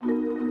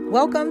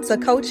Welcome to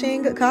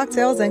Coaching,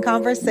 Cocktails, and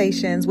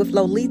Conversations with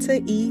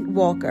Lolita E.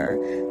 Walker,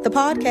 the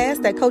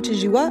podcast that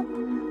coaches you up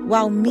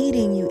while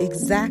meeting you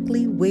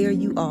exactly where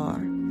you are.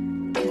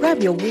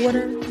 Grab your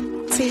water,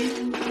 tea,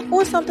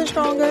 or something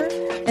stronger,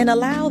 and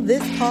allow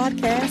this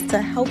podcast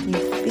to help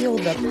you feel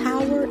the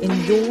power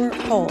in your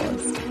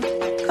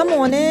pause. Come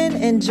on in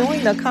and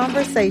join the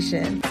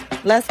conversation.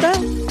 Let's go.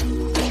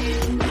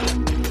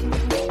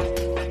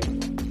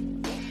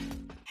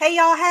 Hey,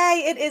 y'all.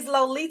 Hey, it is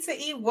Lolita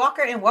E.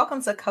 Walker, and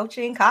welcome to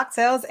Coaching,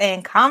 Cocktails,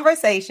 and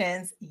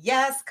Conversations.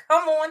 Yes,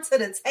 come on to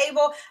the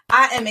table.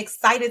 I am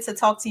excited to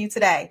talk to you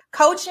today.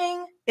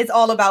 Coaching is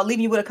all about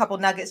leaving you with a couple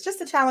nuggets just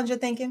to challenge your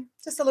thinking,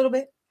 just a little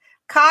bit.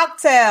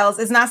 Cocktails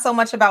is not so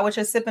much about what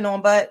you're sipping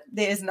on, but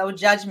there is no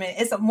judgment.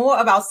 It's more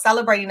about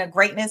celebrating the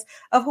greatness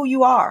of who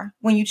you are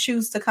when you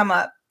choose to come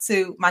up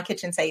to my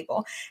kitchen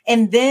table.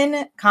 And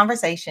then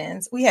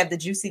conversations, we have the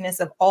juiciness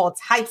of all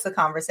types of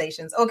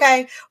conversations.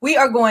 Okay. We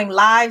are going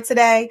live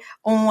today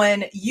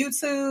on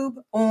YouTube,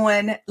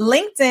 on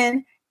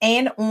LinkedIn,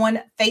 and on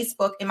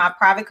Facebook in my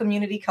private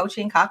community,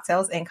 Coaching,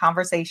 Cocktails, and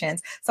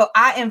Conversations. So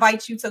I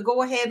invite you to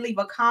go ahead, leave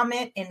a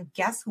comment, and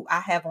guess who I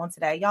have on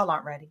today? Y'all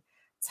aren't ready.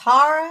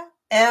 Tara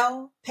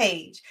L.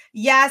 Page.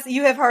 Yes,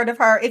 you have heard of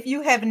her. If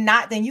you have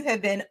not, then you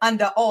have been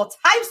under all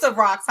types of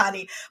rocks,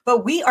 honey.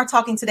 But we are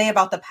talking today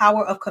about the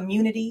power of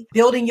community,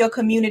 building your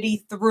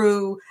community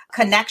through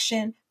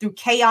connection, through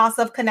chaos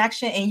of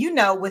connection. And you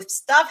know, with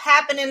stuff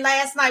happening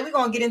last night, we're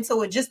going to get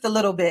into it just a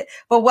little bit.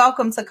 But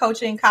welcome to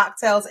Coaching,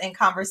 Cocktails, and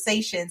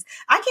Conversations.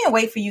 I can't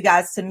wait for you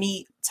guys to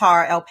meet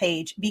Tara L.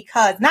 Page,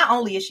 because not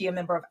only is she a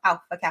member of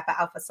Alpha Kappa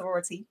Alpha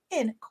Sorority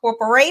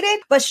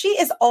Incorporated, but she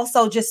is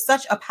also just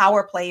such a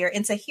power player.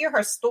 And to hear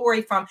her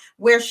story from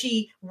where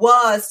she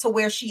was to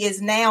where she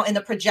is now and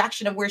the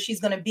projection of where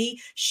she's going to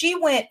be, she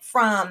went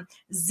from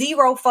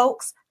 0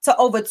 folks to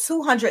over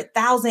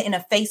 200,000 in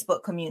a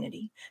Facebook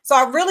community. So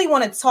I really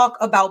want to talk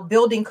about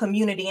building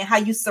community and how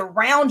you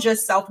surround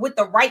yourself with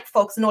the right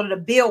folks in order to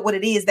build what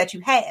it is that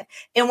you have.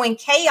 And when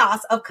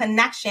chaos of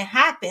connection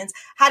happens,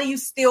 how do you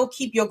still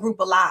keep your group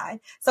alive?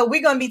 So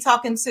we're going to be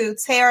talking to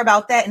Tara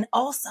about that. And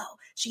also,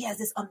 she has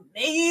this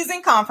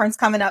amazing conference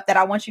coming up that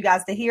I want you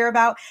guys to hear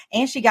about.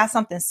 And she got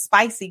something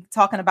spicy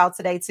talking about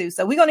today too.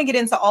 So we're going to get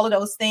into all of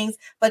those things.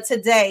 But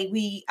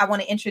today I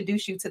want to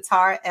introduce you to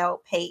Tara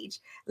L. Page.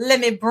 Let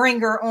me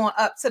bring her on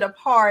up to the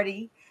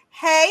party.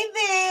 Hey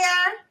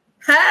there.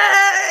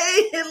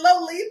 Hey,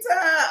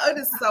 Lolita. It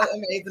is so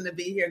amazing to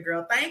be here,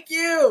 girl. Thank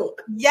you.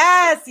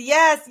 Yes.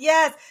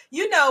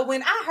 You know,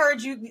 when I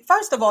heard you,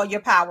 first of all, you're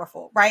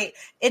powerful, right?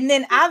 And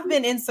then I've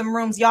been in some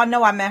rooms. Y'all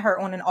know I met her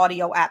on an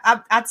audio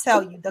app. I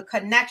tell you, the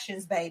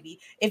connections,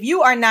 baby. If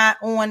you are not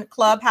on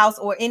Clubhouse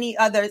or any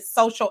other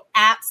social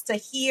apps to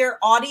hear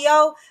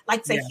audio,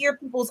 like to hear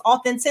people's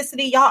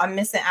authenticity, y'all are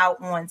missing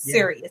out on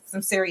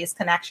some serious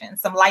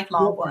connections, some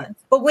lifelong ones.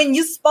 But when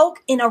you spoke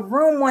in a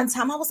room one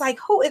time, I was like,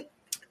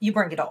 you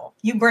bring it all.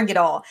 You bring it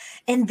all.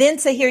 And then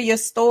to hear your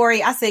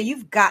story, I said,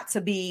 you've got to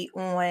be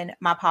on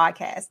my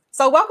podcast.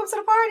 So welcome to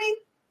the party.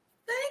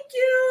 Thank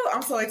you.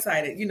 I'm so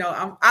excited. You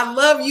know, I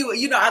love you.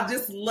 You know, I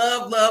just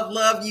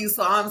love you.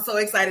 So I'm so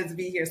excited to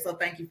be here. So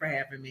thank you for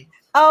having me.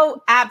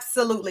 Oh,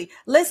 absolutely.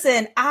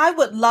 Listen, I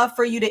would love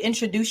for you to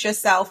introduce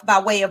yourself by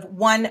way of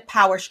one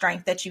power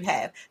strength that you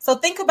have. So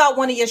think about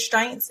one of your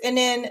strengths and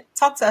then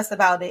talk to us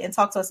about it and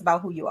talk to us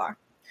about who you are.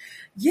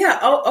 Yeah.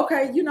 Oh,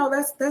 okay. You know,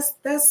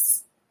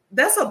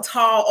 that's a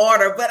tall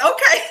order, but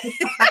okay.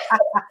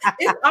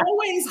 It's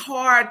always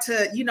hard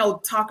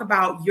to, talk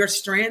about your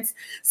strengths.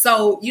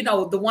 So,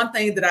 the one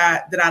thing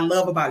that I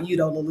love about you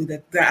though,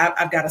 Lolita, that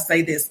I've got to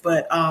say this,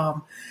 but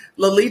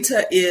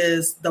Lolita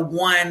is the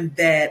one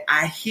that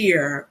I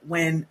hear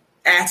when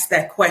asked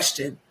that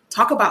question,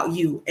 talk about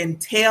you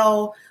and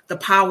tell the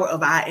power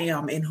of I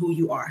am and who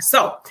you are.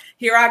 So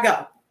here I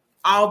go,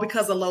 all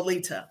because of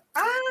Lolita.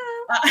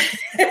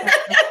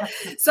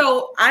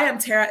 So I am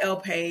Tara L.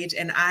 Page,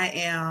 and I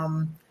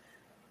am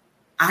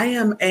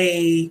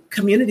a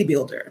community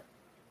builder.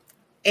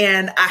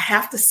 And I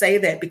have to say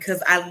that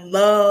because I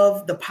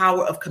love the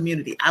power of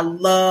community. I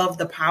love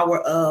the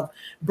power of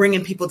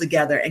bringing people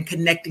together and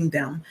connecting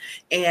them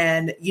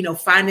and,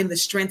 finding the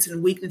strengths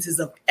and weaknesses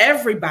of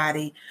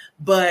everybody,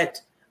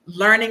 but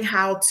learning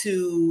how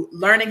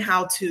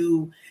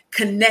to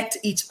connect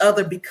each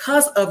other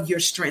because of your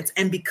strengths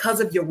and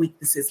because of your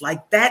weaknesses.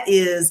 Like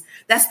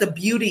that's the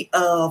beauty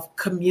of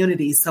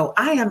community. So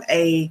I am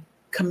a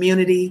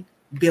community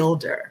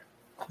builder.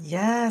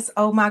 Yes.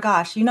 Oh my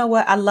gosh. You know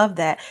what? I love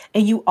that.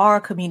 And you are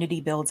a community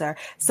builder.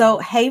 So,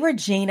 hey,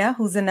 Regina,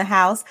 who's in the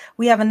house.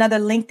 We have another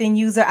LinkedIn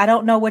user. I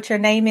don't know what your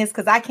name is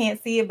because I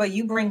can't see it, but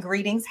you bring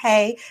greetings.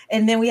 Hey.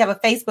 And then we have a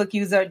Facebook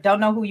user. Don't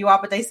know who you are,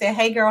 but they say,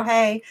 hey, girl,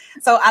 hey.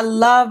 So I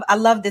love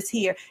this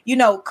here,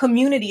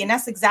 community. And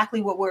that's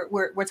exactly what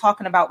we're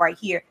talking about right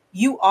here.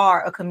 You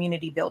are a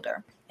community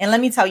builder. And let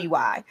me tell you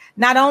why.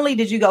 Not only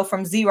did you go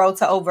from 0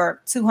 to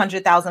over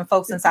 200,000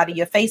 folks inside of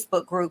your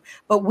Facebook group,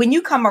 but when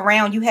you come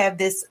around, you have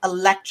this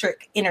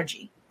electric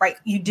energy. right?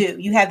 You do.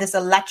 You have this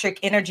electric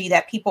energy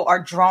that people are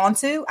drawn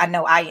to. I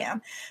know I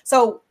am.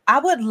 So I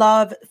would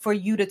love for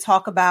you to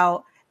talk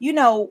about,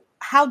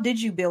 how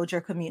did you build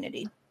your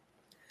community?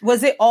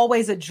 Was it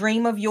always a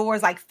dream of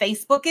yours? Like,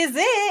 Facebook is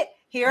it.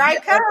 Here I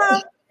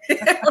come.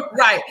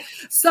 Right.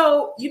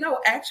 So,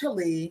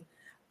 actually,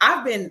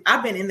 I've been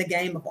in the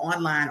game of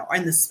online, or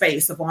in the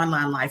space of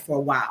online life, for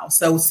a while.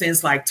 So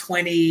since like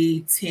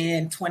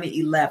 2010,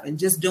 2011,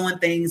 just doing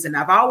things. And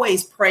I've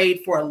always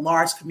prayed for a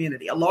large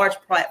community, a large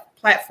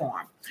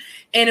platform.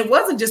 And it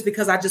wasn't just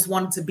because I just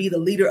wanted to be the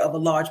leader of a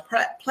large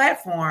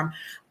platform.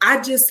 I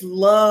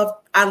love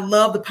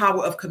the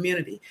power of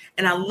community.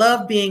 And I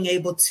love being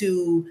able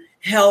to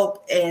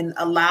help and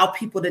allow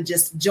people to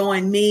just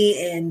join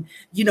me, and,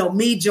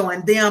 me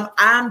join them.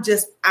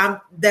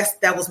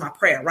 That was my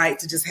prayer, right?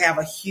 To just have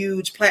a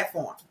huge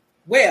platform.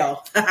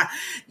 Well,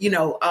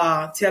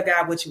 tell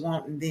God what you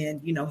want, and then,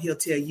 he'll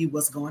tell you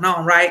what's going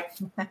on. Right.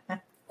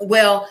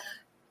 Well,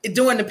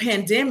 during the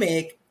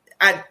pandemic,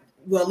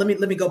 let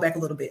me go back a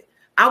little bit.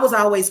 I was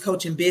always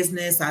coaching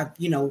business.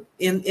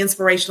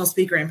 Inspirational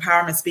speaker,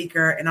 empowerment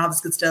speaker, and all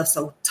this good stuff.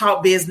 So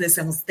taught business,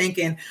 and was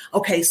thinking,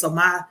 okay, so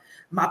my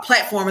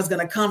platform is going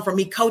to come from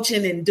me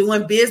coaching and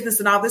doing business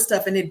and all this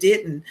stuff. And it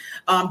didn't.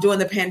 During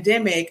the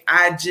pandemic,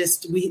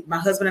 my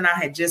husband and I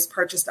had just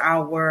purchased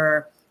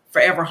our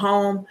forever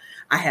home.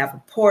 I have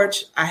a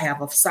porch. I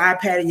have a side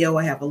patio.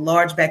 I have a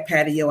large back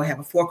patio. I have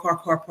a 4-car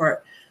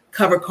carport,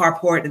 covered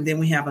carport. And then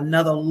we have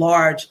another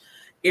large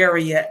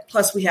area.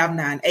 Plus we have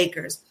 9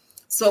 acres.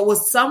 So it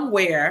was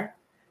somewhere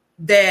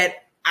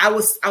that I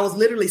was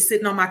literally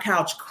sitting on my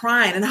couch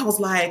crying. And I was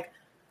like,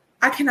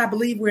 I cannot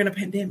believe we're in a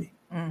pandemic.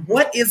 Mm-hmm.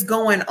 What is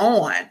going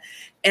on?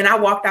 And I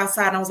walked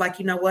outside and I was like,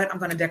 you know what? I'm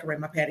going to decorate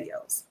my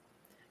patios.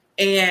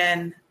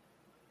 And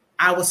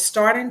I was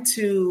starting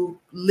to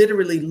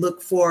literally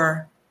look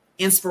for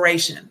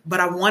inspiration,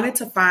 but I wanted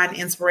to find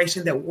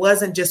inspiration that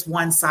wasn't just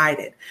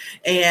one-sided.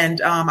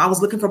 And I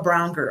was looking for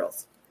brown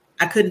girls.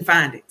 I couldn't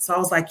find it. So I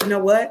was like, you know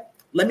what?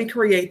 Let me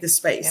create this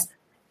space.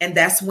 Yeah. And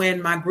that's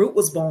when my group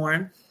was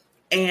born.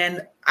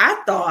 And I'm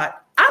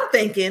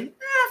thinking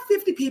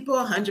 50 people,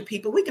 100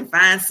 people, we can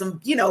find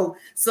some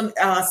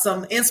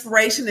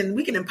inspiration, and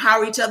we can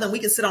empower each other, and we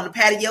can sit on the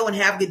patio and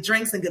have good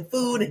drinks and good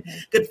food and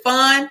good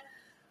fun.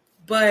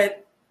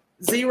 But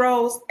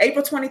zeros,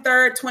 April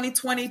 23rd,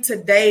 2020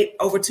 to date,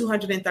 over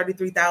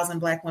 233,000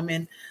 Black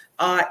women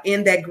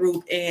in that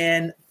group.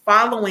 And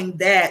following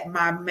that,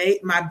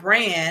 my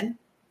brand,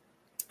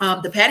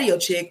 the Patio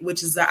Chick,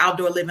 which is the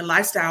outdoor living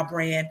lifestyle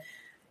brand,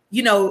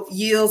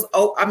 yields.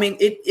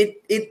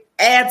 It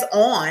adds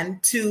on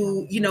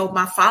to,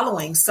 my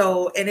following.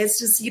 So, and it's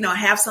just,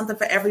 have something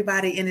for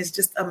everybody. And it's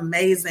just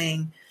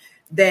amazing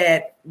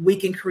that we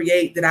can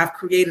that I've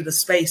created a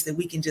space that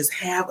we can just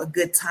have a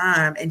good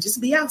time and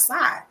just be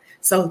outside.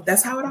 So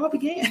that's how it all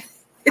began.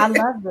 I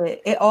love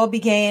it. It all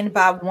began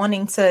by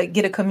wanting to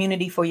get a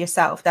community for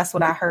yourself. That's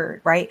what I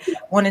heard, right?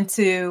 Wanting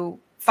to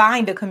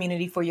find a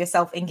community for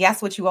yourself. And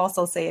guess what you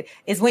also said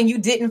is when you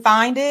didn't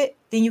find it,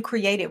 then you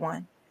created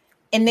one.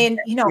 And then,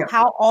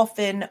 how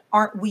often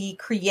aren't we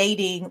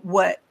creating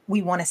what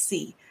we want to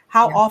see?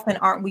 How often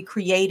aren't we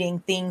creating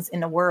things in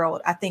the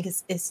world? I think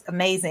it's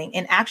amazing.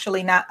 And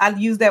actually, now I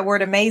use that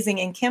word amazing,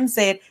 and Kim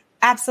said,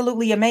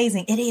 absolutely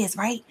amazing. It is,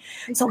 right?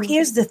 So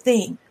here's the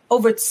thing.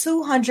 Over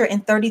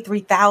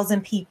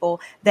 233,000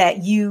 people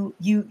that you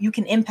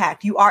can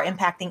impact. You are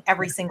impacting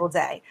every single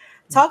day.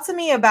 Talk to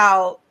me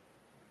about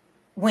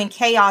when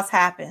chaos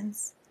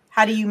happens.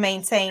 How do you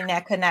maintain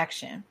that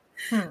connection?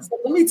 So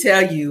let me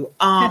tell you,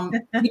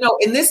 and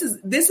this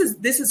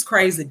is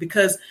crazy,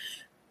 because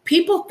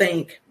people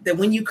think that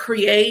when you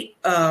create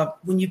a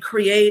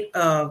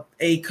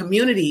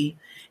community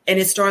and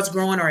it starts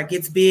growing, or it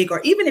gets big, or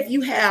even if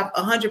you have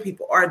 100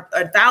 people or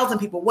 1,000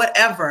 people,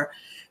 whatever,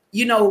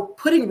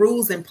 putting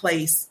rules in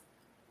place,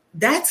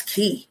 that's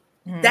key.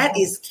 Mm-hmm. That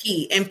is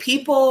key. And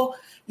people,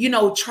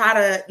 try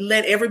to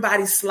let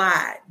everybody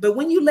slide. But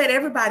when you let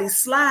everybody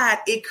slide,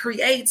 it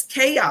creates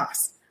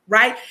chaos.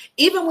 Right?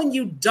 Even when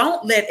you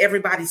don't let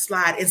everybody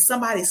slide and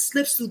somebody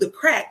slips through the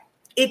crack,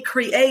 it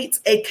creates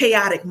a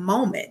chaotic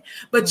moment.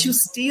 But you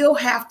still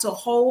have to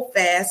hold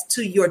fast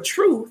to your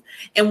truth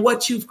and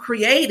what you've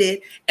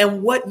created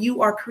and what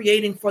you are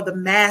creating for the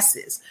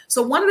masses.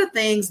 So one of the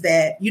things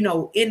that,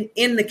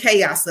 in the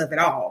chaos of it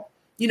all,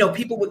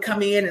 people would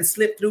come in and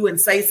slip through and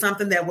say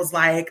something that was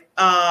like,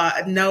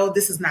 no,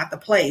 this is not the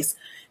place.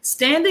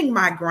 Standing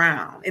my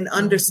ground and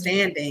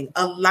understanding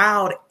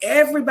allowed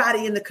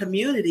everybody in the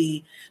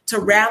community to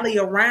rally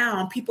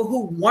around people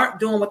who weren't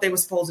doing what they were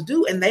supposed to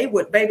do. And they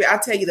would, baby, I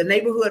tell you, the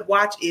Neighborhood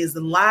Watch is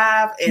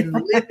live and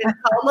live in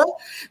color.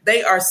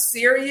 They are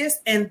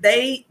serious, and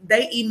they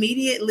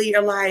immediately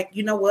are like,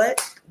 you know what?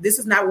 This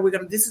is not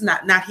what this is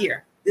not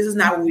here. This is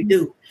not what we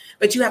do.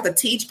 But you have to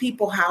teach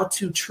people how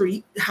to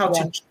treat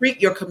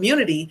your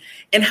community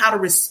and how to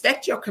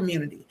respect your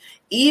community,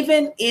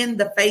 even in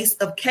the face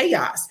of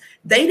chaos.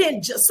 They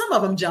didn't just, some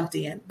of them jumped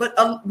in, but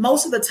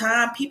most of the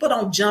time people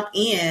don't jump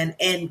in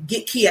and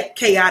get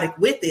chaotic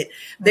with it.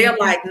 They're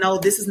like, no,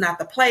 this is not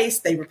the place.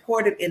 They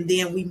report it and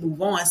then we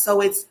move on.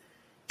 So it's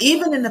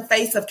even in the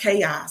face of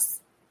chaos,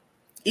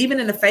 even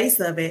in the face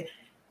of it,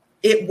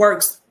 it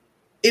works.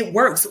 It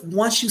works.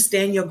 Once you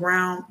stand your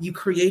ground, you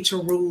create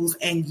your rules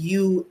and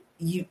you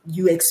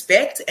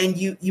expect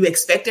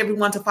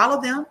everyone to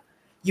follow them.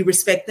 You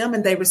respect them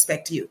and they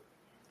respect you.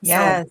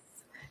 Yes. So,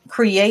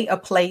 create a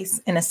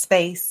place and a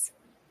space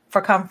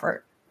for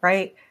comfort,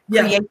 right?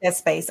 Yeah. Create that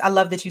space. I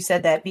love that you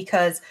said that,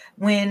 because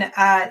when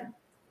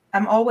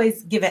I'm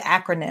always giving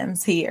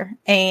acronyms here,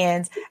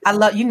 and I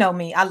love, you know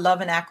me, I love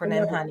an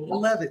acronym, honey. I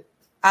love it.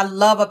 I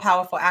love a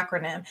powerful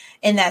acronym,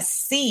 and that's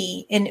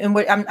C. And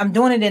I'm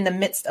doing it in the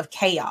midst of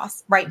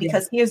chaos, right?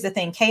 Because here's the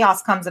thing: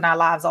 chaos comes in our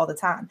lives all the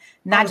time,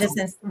 not just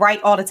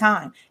all the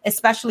time,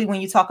 especially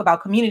when you talk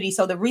about community.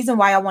 So the reason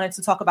why I wanted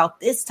to talk about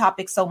this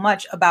topic so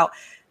much about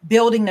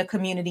building the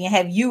community and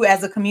have you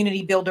as a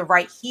community builder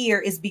right here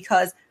is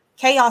because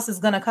chaos is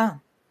going to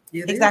come.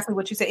 Exactly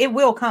what you said. It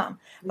will come.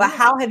 But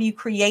how have you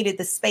created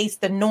the space,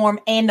 the norm,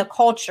 and the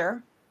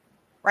culture?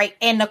 Right.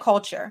 And the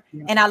culture.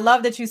 Yeah. And I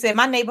love that you said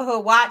my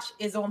neighborhood watch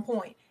is on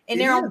point,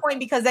 and they're on point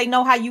because they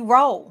know how you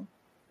roll.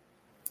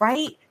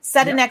 Right.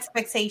 Setting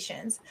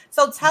expectations.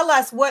 So tell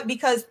us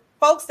because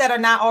folks that are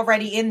not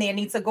already in there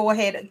need to go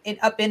ahead and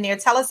up in there.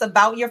 Tell us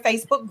about your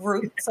Facebook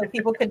group so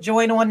people could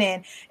join on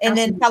in, and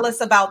then tell us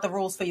about the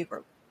rules for your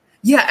group.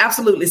 Yeah,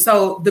 absolutely.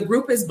 So the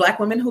group is Black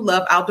Women Who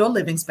Love Outdoor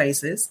Living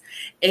Spaces.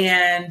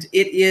 And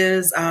it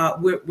is,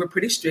 we're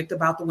pretty strict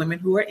about the women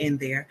who are in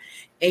there.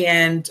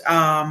 And,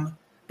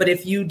 but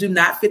if you do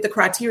not fit the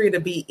criteria to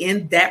be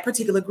in that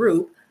particular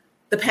group,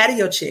 the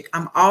Patio Chick,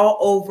 I'm all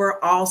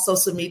over all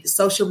social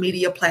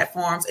media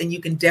platforms, and you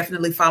can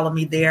definitely follow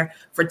me there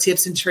for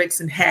tips and tricks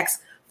and hacks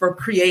for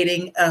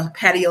creating a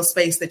patio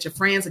space that your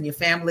friends and your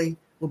family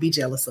will be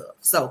jealous of.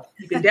 So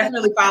you can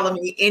definitely follow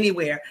me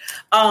anywhere.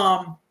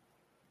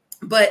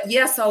 But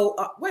yeah, so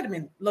wait a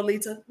minute,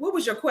 Lolita, what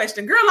was your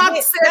question? Girl,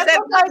 I said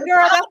that. Okay,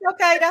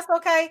 girl, that's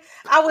okay.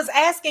 I was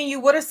asking you,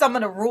 what are some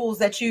of the rules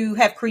that you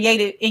have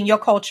created in your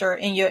culture,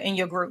 in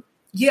your group?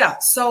 Yeah.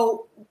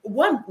 So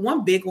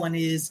one big one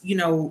is,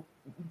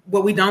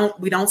 well, we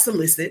don't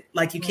solicit,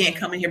 like you can't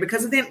come in here,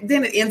 because then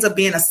it ends up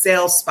being a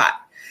sales spot.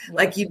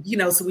 Like,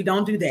 so we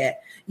don't do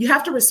that. You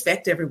have to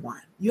respect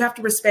everyone. You have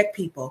to respect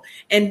people.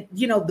 And,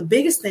 the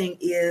biggest thing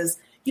is,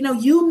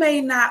 you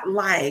may not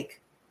like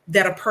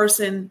that a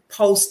person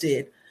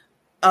posted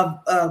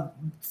a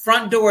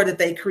front door that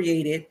they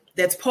created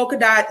that's polka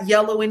dot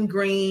yellow and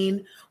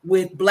green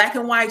with black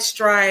and white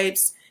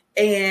stripes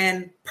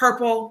and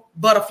purple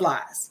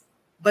butterflies.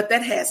 But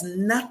that has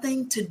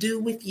nothing to do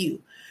with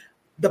you.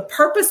 The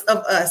purpose of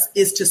us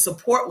is to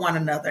support one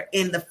another.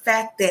 And the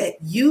fact that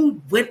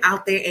you went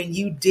out there and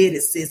you did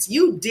it, sis.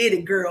 You did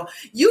it, girl.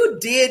 You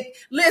did.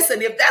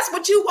 Listen, if that's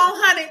what you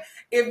want, honey,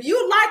 if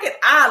you like it,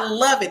 I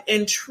love it.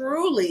 And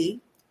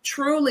truly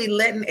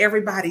letting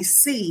everybody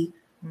see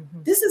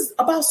this is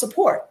about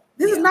support.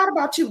 This is not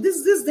about you. This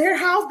is their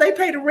house. They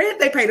pay the rent.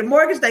 They pay the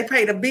mortgage. They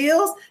pay the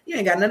bills. You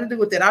ain't got nothing to do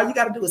with that. All you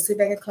got to do is sit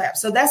back and clap.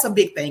 So that's a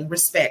big thing.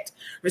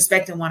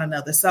 Respecting one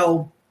another.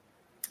 So,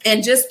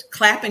 and just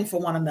clapping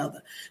for one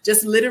another,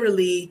 just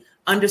literally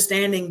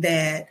understanding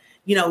that,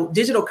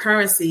 digital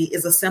currency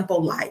is a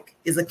simple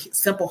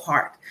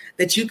heart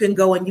that you can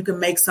go and you can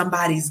make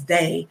somebody's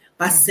day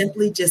by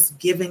simply just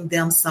giving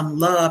them some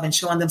love and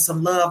showing them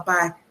some love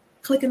by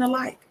clicking a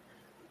like,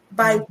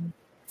 by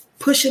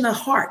pushing a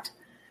heart.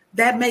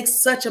 That makes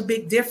such a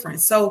big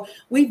difference. So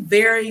we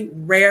very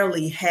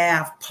rarely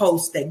have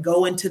posts that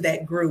go into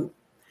that group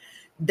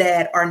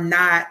that are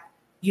not,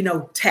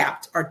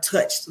 tapped or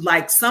touched.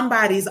 Like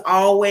somebody's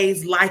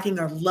always liking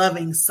or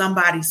loving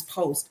somebody's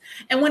post.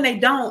 And when they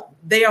don't,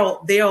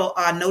 they'll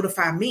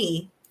notify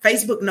me.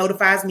 Facebook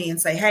notifies me and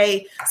say,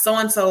 hey,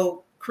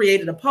 so-and-so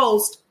created a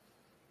post.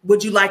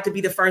 Would you like to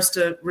be the first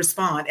to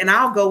respond? And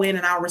I'll go in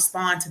and I'll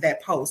respond to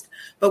that post.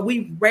 But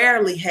we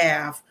rarely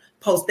have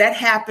posts. That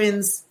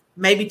happens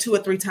maybe 2 or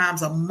 3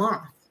 times a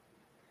month,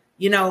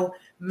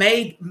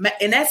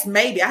 and that's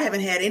maybe. I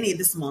haven't had any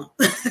this month.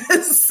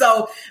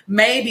 So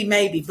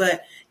maybe.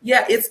 But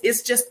yeah,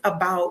 it's just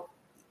about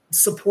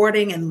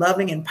supporting and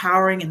loving,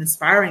 empowering and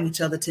inspiring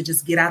each other to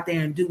just get out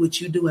there and do what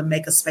you do and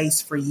make a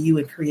space for you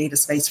and create a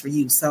space for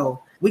you.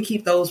 So we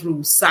keep those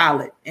rules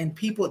solid, and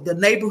the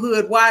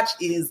neighborhood watch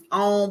is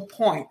on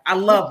point. I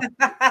love it.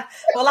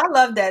 Well, I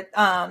love that.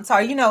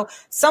 Sorry,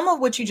 some of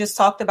what you just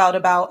talked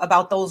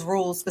about those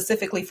rules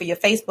specifically for your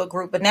Facebook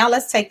group, but now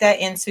let's take that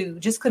into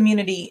just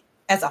community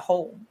as a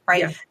whole,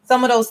 right? Yeah.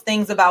 Some of those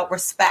things about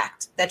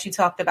respect that you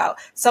talked about,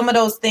 some of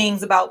those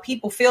things about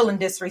people feeling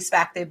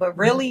disrespected, but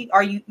really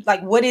are you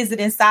like, what is it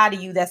inside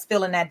of you that's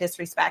feeling that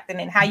disrespect, and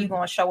then how you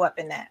going to show up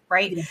in that,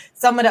 right? Yeah.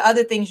 Some of the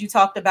other things you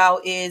talked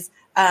about is,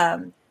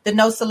 the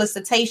no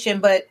solicitation,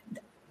 but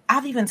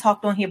I've even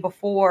talked on here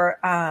before,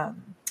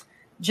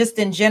 just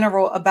in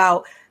general,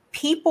 about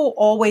people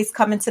always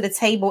coming to the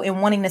table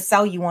and wanting to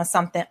sell you on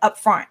something up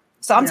front.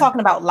 So I'm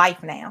talking about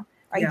life now.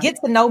 Right? Get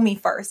to know me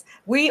first.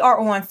 We are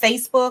on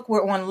Facebook,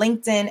 we're on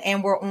LinkedIn,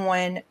 and we're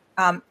on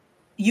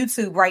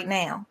YouTube right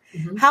now.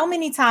 Mm-hmm. How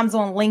many times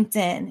on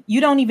LinkedIn you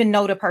don't even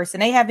know the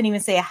person? They haven't even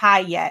said hi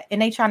yet, and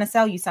they trying to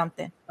sell you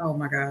something. Oh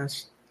my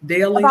gosh.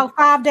 Daily? About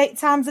 5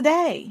 times a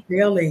day.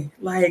 Daily.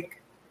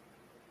 Like,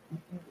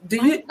 do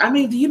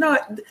you know,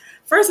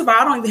 first of all,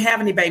 I don't even have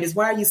any babies.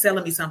 Why are you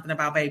selling me something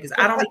about babies?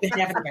 I don't even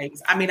have any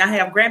babies. I mean, I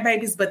have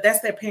grandbabies, but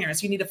that's their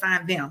parents. You need to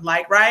find them.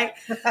 Like, right?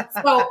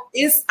 So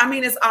it's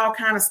all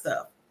kind of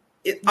stuff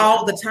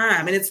all the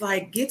time. And it's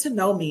like, get to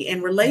know me.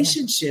 And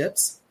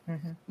relationships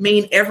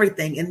mean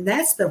everything. And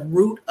that's the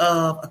root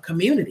of a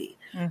community,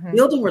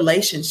 building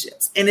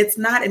relationships. And it's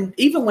not, and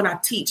even when I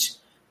teach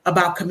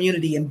about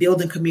community and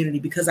building community,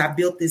 because I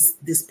built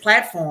this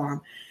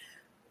platform,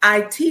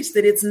 I teach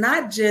that it's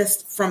not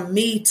just from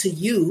me to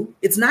you.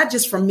 It's not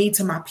just from me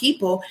to my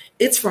people.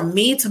 It's from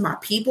me to my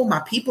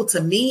people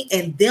to me,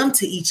 and them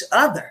to each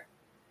other.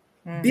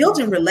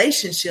 Building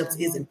relationships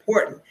is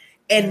important.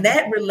 And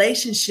that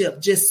relationship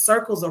just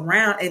circles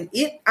around, and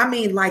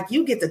like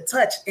you get to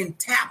touch and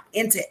tap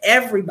into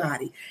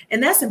everybody.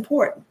 And that's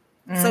important.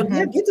 So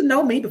get to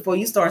know me before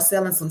you start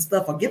selling some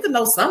stuff, or get to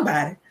know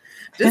somebody.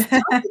 Just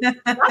talk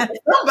to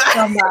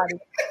somebody.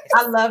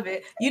 I love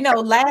it.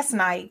 Last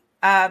night,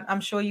 I'm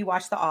sure you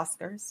watched the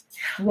Oscars.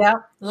 Yeah,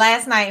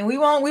 last night, and we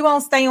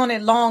won't stay on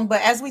it long.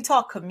 But as we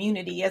talk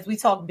community, as we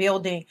talk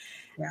building,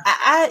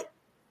 I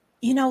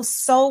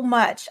so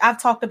much.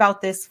 I've talked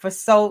about this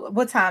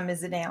what time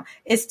is it now?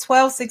 It's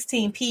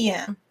 12:16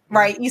 p.m.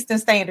 right, Eastern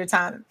Standard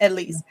Time at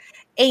least.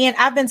 And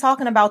I've been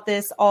talking about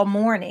this all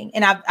morning,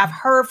 and I've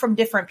heard from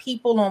different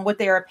people on what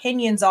their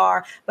opinions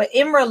are. But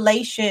in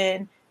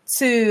relation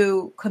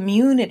to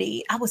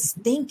community, I was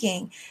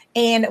thinking,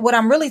 and what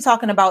I'm really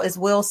talking about is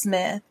Will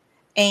Smith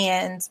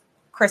and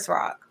Chris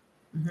Rock.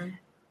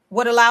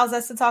 What allows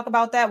us to talk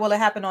about that? Well, it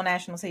happened on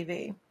national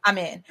TV. I'm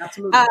in.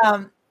 Absolutely.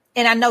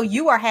 And I know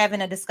you are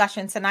having a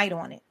discussion tonight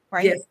on it,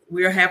 right? Yes,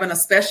 we're having a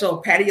special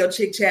Patio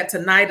Chick chat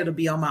tonight. It'll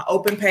be on my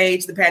open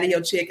page, the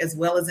Patio Chick, as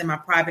well as in my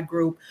private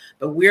group.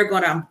 But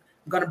I'm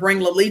gonna bring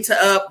Lolita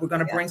up. We're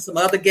gonna bring some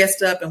other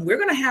guests up, and we're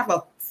gonna have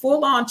a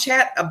full-on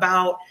chat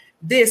about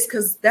this,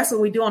 because that's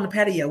what we do on the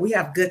patio. We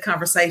have good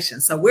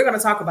conversations. So we're gonna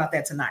talk about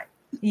that tonight.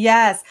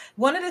 Yes.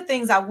 One of the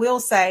things I will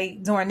say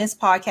during this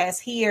podcast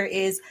here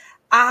is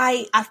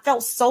I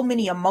felt so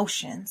many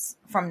emotions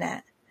from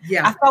that.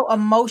 Yeah. I felt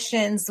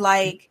emotions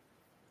like,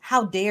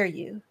 how dare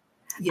you?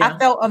 Yeah. I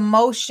felt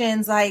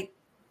emotions like,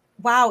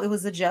 wow, it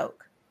was a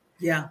joke.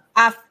 Yeah.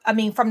 I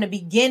mean, from the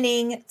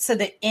beginning to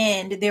the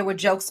end, there were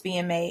jokes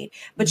being made.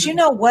 But you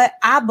know what?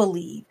 I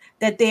believe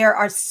that there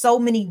are so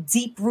many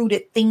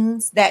deep-rooted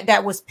things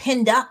that was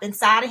pinned up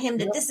inside of him,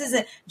 that this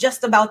isn't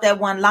just about that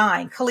one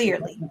line,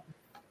 clearly.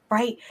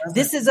 Right?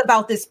 This is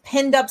about this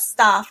pinned up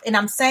stuff. And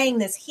I'm saying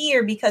this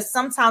here because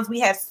sometimes we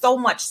have so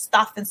much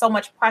stuff and so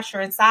much pressure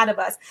inside of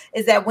us,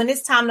 is that when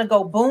it's time to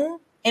go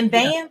boom and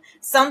bam,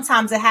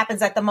 sometimes it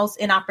happens at the most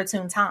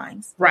inopportune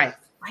times. Right.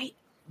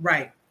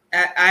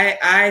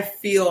 I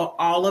feel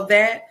all of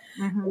that,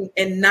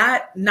 and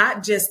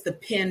not just the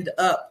pinned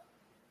up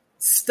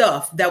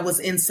stuff that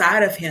was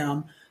inside of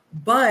him,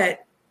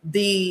 but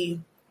the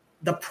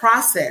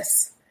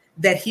process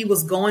that he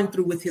was going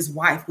through with his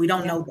wife. We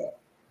don't know that.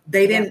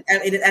 They didn't,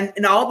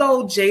 and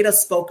although Jada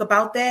spoke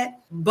about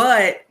that,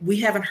 but we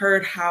haven't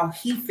heard how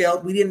he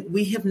felt.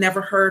 We have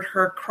never heard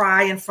her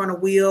cry in front of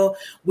Will.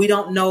 We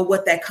don't know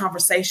what that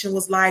conversation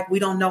was like. We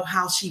don't know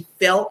how she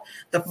felt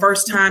the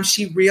first time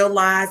she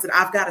realized that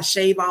I've got to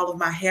shave all of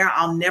my hair.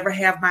 I'll never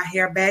have my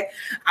hair back.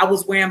 I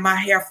was wearing my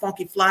hair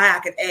funky fly. I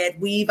could add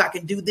weave. I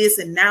could do this.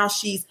 And now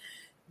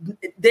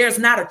there's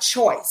not a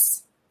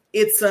choice.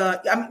 It's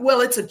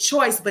a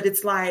choice, but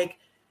it's like,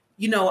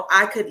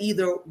 I could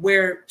either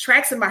wear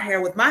tracks in my hair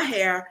with my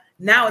hair.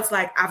 Now it's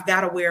like, I've got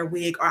to wear a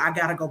wig, or I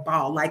got to go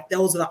bald. Like,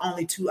 those are the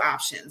only two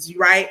options,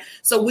 right?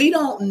 So we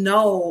don't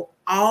know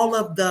all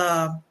of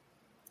the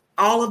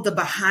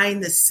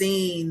behind the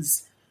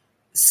scenes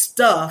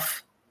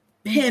stuff,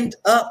 pinned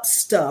up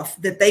stuff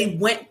that they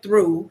went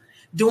through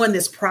during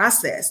this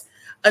process.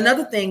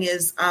 Another thing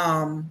is,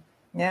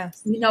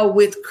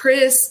 with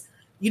Chris,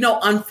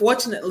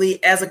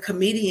 unfortunately, as a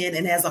comedian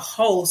and as a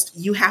host,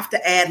 you have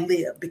to ad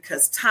lib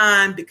because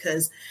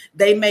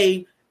they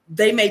may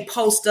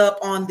post up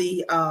on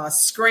the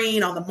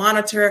screen, on the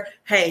monitor,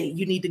 hey,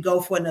 you need to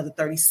go for another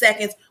 30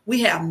 seconds. We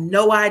have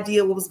no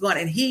idea what was going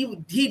on. And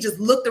he just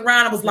looked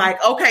around and was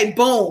like, okay,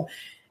 boom.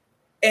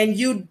 And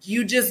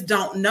you just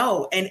don't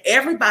know. And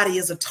everybody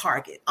is a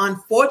target.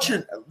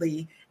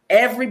 Unfortunately,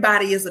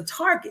 everybody is a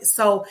target.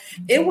 So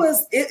it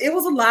was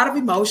a lot of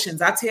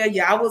emotions. I tell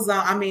you,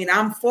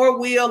 I'm for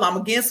Will, I'm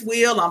against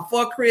Will, I'm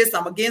for Chris,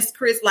 I'm against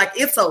Chris. Like,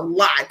 it's a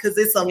lot, because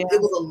it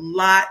was a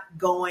lot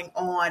going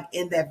on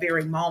in that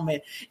very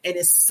moment. And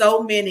it's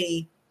so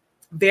many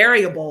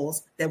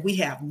variables that we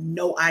have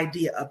no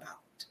idea about.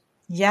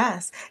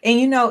 Yes.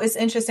 And it's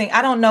interesting.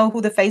 I don't know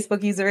who the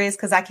Facebook user is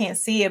because I can't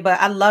see it, but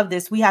I love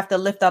this. We have to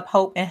lift up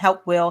hope and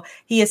help Will.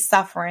 He is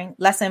suffering.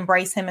 Let's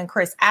embrace him and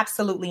Chris.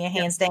 Absolutely. And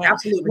hands down.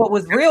 Absolutely. What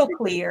was real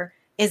clear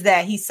is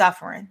that he's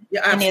suffering.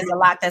 Yeah, and there's a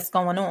lot that's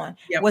going on.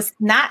 Yep. What's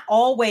not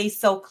always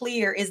so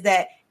clear is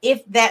that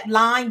if that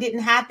line didn't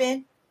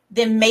happen,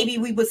 then maybe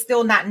we would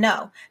still not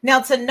know.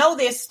 Now, to know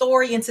their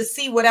story and to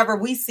see whatever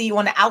we see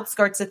on the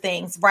outskirts of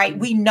things, right?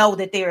 We know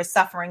that there is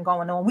suffering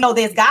going on. We know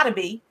there's got to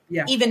be,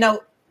 even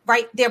though,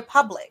 right, they're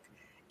public.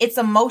 It's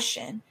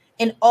emotion,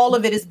 and all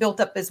of it is built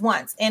up as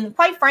once. And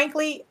quite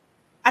frankly,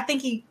 I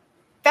think he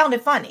found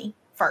it funny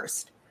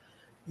first.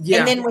 Yeah.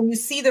 And then when you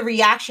see the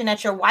reaction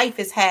that your wife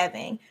is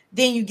having,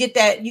 then you get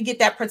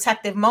that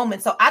protective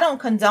moment. So I don't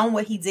condone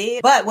what he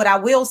did, but what I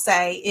will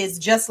say is,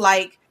 just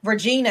like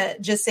Regina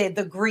just said,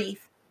 the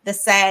grief, the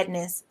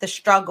sadness, the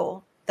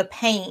struggle, the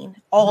pain,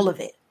 all of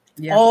it,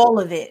 all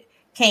of it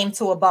came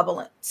to a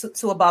bubble,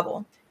 to a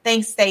bubble.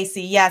 Thanks,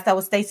 Stacy. Yes, that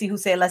was Stacy who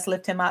said, let's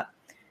lift him up.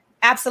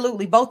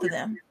 Absolutely. Both of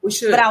them. We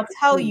should. But I'll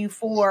tell you,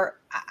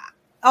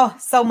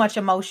 so much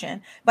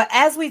emotion. But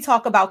as we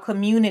talk about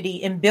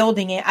community and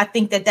building it, I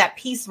think that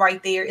piece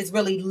right there is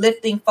really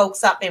lifting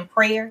folks up in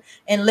prayer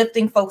and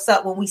lifting folks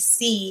up when we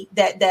see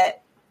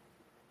that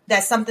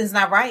something's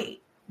not right.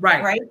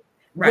 Right.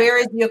 Where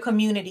is your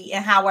community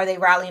and how are they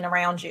rallying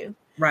around you?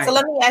 Right. So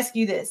let me ask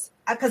you this,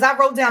 because I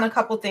wrote down a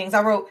couple things.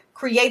 I wrote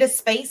create a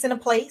space and a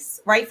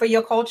place, right, for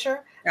your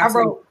culture.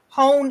 Absolutely. I wrote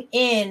hone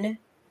in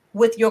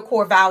with your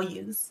core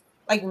values.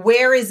 Like,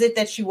 where is it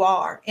that you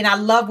are? And I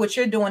love what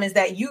you're doing is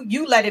that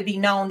you let it be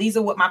known. These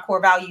are what my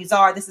core values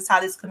are. This is how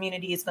this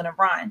community is going to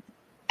run.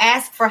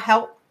 Ask for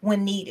help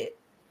when needed.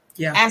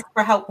 Yeah. Ask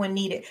for help when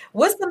needed.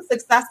 What's some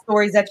success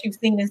stories that you've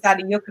seen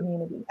inside of your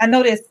community? I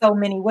know there's so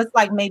many. What's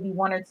like maybe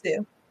one or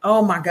two?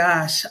 Oh my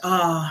gosh.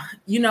 I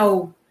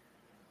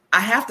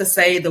have to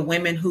say the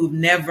women who've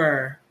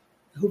never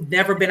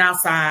been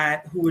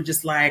outside, who were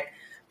just like,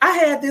 I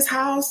had this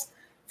house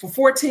for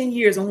 14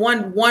 years. And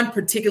one in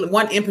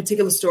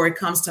particular story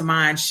comes to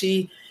mind.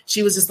 She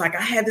was just like,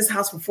 I had this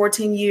house for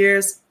 14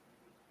 years.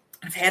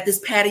 I've had this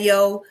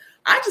patio.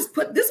 I just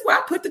this is where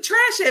I put the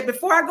trash at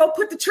before I go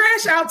put the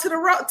trash out to the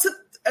road,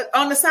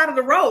 on the side of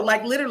the road.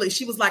 Like, literally,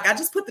 she was like, I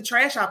just put the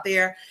trash out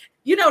there,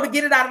 to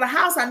get it out of the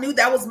house. I knew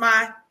that was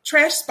my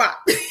trash spot.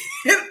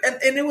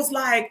 and it was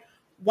like,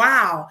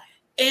 wow.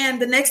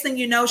 And the next thing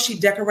you know, she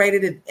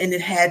decorated it, and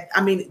it had,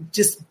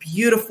 just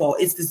beautiful.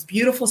 It's this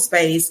beautiful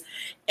space.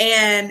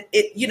 And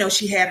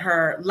she had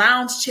her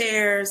lounge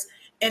chairs,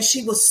 and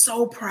she was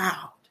so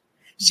proud.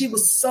 She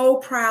was so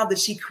proud that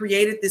she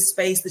created this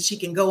space that she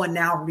can go and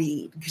now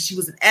read, because she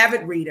was an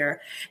avid reader.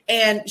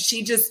 And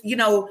she just,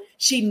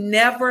 she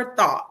never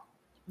thought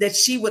that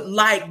she would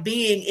like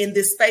being in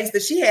this space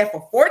that she had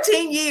for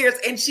 14 years.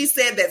 And she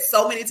said that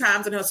so many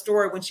times in her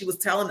story when she was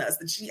telling us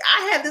that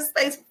I had this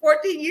space for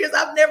 14 years.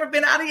 I've never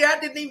been out here. I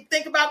didn't even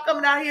think about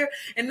coming out here.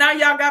 And now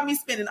y'all got me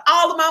spending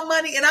all of my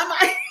money. And I'm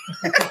like,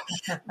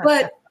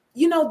 but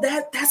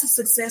that's a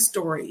success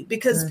story,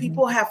 because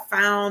people have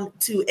found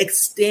to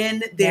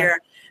extend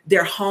their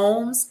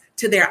homes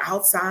to their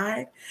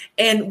outside.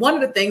 And one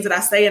of the things that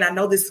I say, and I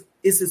know this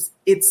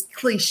it's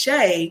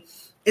cliche,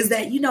 is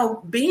that,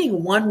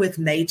 being one with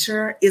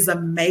nature is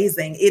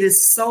amazing. It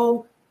is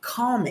so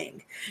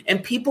calming.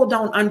 And people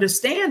don't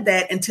understand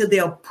that until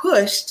they're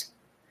pushed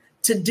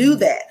to do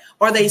that,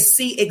 or they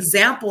see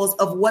examples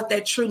of what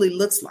that truly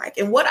looks like.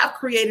 And what I've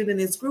created in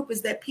this group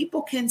is that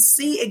people can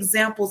see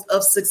examples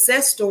of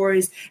success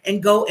stories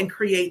and go and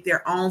create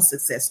their own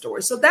success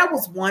stories. So that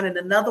was one. And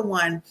another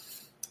one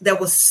that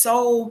was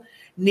so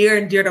near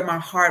and dear to my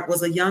heart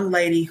was a young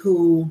lady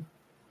who,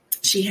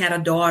 she had a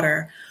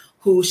daughter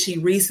who she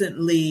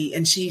recently,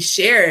 and she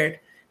shared,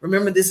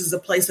 remember, this is a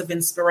place of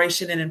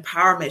inspiration and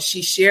empowerment.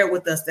 She shared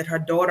with us that her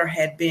daughter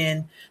had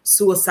been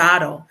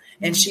suicidal,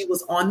 and she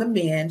was on the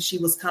mend. She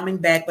was coming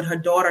back, but her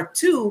daughter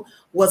too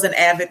was an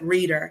avid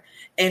reader.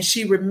 And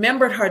she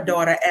remembered her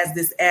daughter as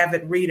this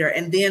avid reader.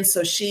 And then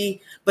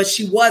but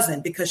she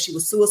wasn't, because she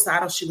was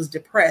suicidal. She was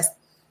depressed.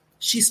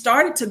 She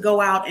started to go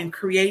out and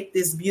create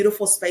this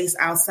beautiful space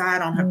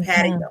outside on her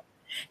patio.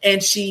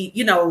 And she,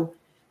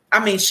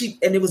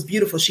 and it was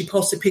beautiful. She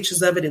posted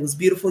pictures of it. It was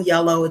beautiful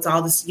yellow. It's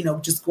all this,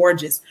 just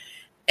gorgeous.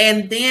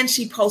 And then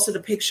she posted a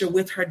picture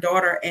with her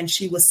daughter, and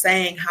she was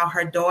saying how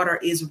her daughter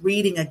is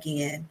reading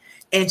again,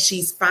 and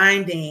she's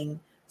finding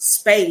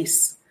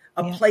space,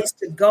 a place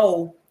to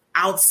go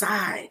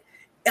outside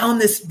on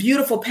this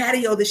beautiful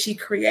patio that she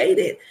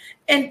created.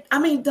 And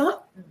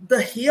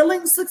the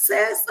healing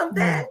success of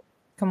that,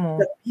 come on,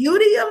 the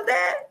beauty of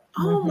that.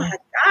 Oh my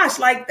gosh,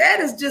 like that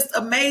is just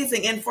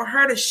amazing. And for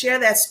her to share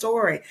that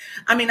story,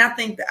 I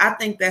think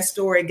that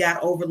story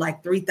got over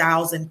like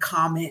 3,000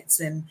 comments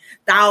and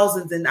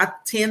thousands and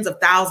tens of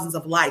thousands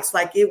of likes.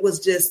 Like, it was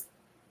just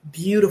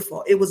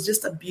beautiful. It was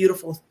just a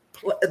beautiful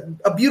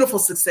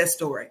success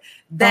story.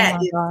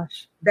 That's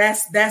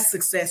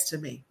success to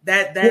me.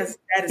 That is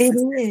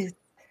success.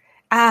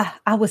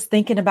 I was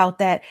thinking about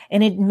that,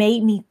 and it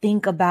made me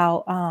think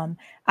about, I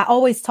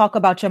always talk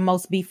about your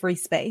most be free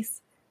space.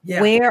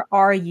 Yeah. Where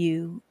are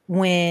you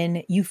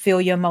when you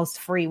feel your most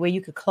free, where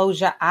you could close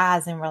your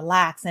eyes and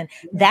relax? And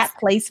that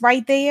place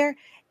right there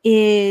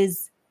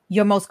is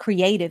your most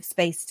creative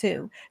space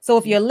too. So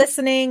if you're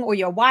listening or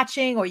you're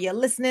watching or you're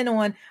listening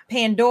on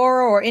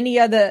Pandora or any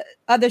other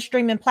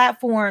streaming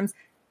platforms,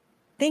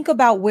 think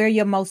about where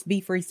your most be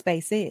free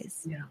space is.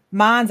 Yeah.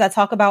 Mine's, I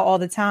talk about all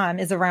the time,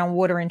 is around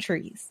water and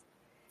trees.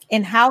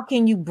 And how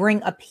can you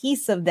bring a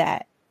piece of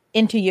that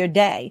into your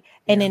day?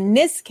 And in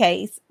this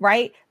case,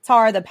 right,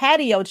 Tara, the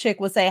patio chick,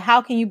 would say,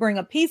 how can you bring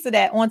a piece of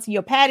that onto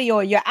your patio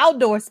or your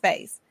outdoor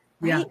space?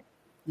 Right?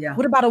 Yeah.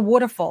 What about a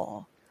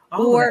waterfall?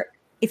 Or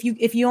if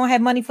you don't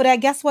have money for that,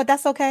 guess what?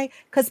 That's okay.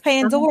 Because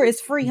Pandora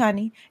is free,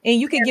 honey. And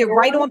you can get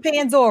right on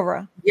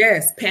Pandora.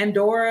 Yes,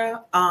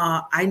 Pandora.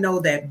 I know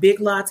that Big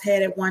Lots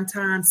had at one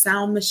time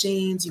sound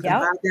machines. You can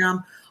buy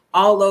them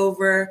all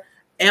over.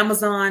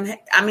 Amazon.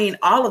 I mean,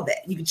 all of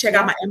that. You can check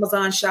out my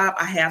Amazon shop.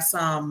 I have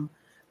some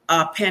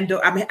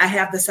Pandora. I mean, I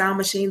have the sound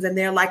machines in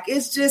there. Like,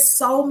 it's just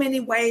so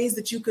many ways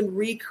that you can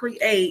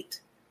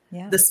recreate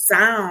the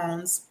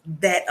sounds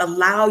that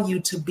allow you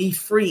to be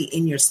free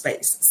in your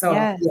space. So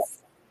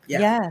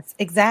yes,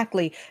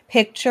 exactly.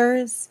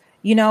 Pictures.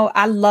 You know,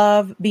 I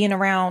love being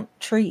around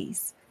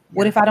trees.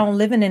 What if I don't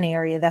live in an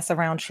area that's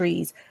around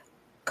trees?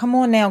 Come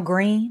on now,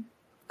 green.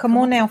 Come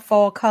on now,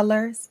 fall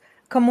colors.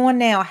 Come on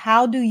now.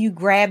 How do you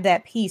grab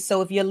that piece?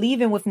 So if you're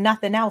leaving with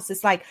nothing else,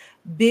 it's like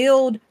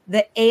build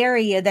the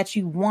area that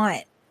you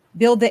want.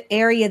 Build the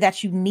area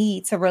that you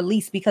need to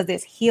release because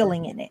there's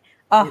healing in it.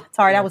 Oh,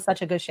 Tara, that was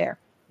such a good share.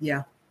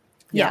 Yeah.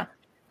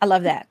 I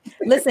love that.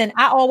 Listen,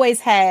 I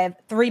always have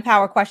 3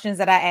 power questions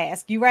that I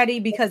ask. You ready?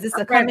 Because it's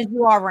a come as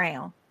you are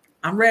round.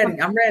 I'm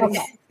ready.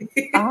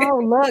 Okay.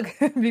 Oh,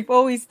 look,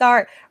 before we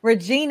start,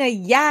 Regina,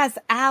 yes,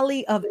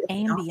 Alley of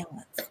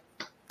Ambiance.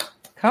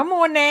 Come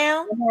on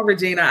now. Come on,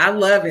 Regina. I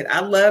love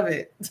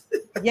it.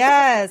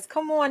 Yes,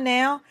 come on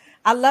now.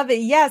 I love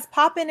it. Yes,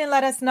 pop in and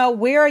let us know,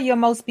 where are your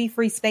most be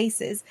free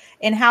spaces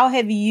and how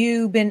have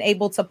you been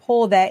able to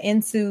pull that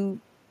into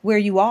where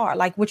you are,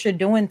 like what you're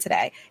doing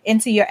today,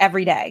 into your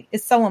everyday.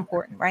 It's so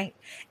important, right?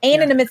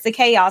 And in the midst of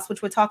chaos,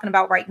 which we're talking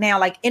about right now,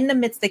 like in the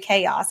midst of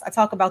chaos, I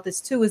talk about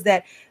this too, is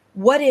that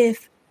what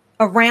if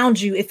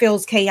around you it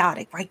feels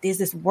chaotic, right? There's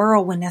this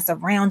whirlwind that's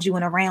around you,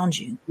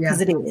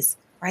 because it is.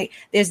 Right?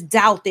 There's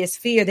doubt, there's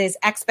fear, there's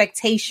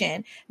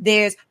expectation,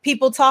 there's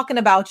people talking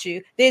about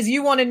you. There's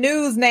you on the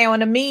news now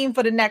and a meme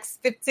for the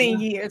next 15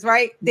 years,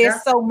 right?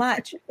 There's so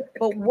much.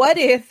 But what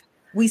if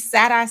we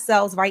sat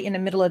ourselves right in the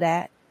middle of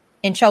that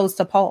and chose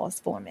to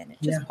pause for a minute?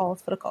 Just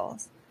pause for the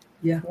cause.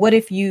 Yeah. What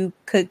if you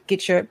could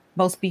get your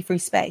most be free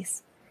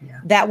space?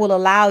 That will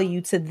allow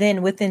you to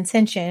then, with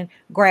intention,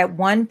 grab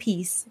one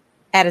piece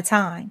at a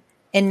time.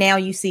 And now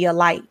you see a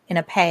light and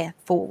a path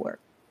forward.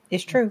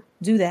 It's true.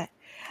 Do that.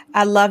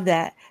 I love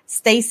that.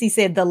 Stacy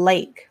said the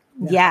lake.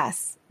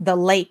 Yes, the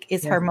lake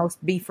is her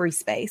most be free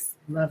space.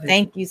 Love it.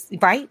 Thank you.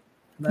 Right?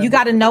 You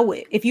got to know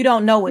it. If you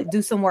don't know it,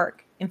 do some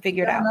work and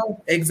figure it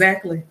out.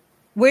 Exactly.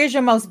 Where's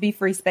your most be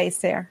free space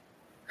there?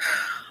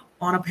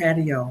 On a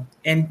patio.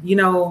 And, you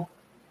know,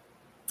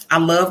 I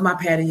love my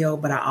patio,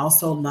 but I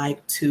also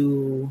like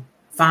to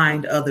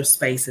find other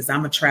spaces.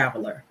 I'm a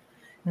traveler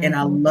and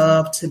I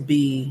love to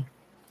be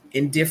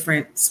in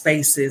different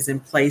spaces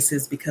and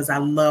places because I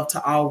love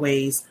to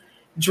always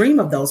dream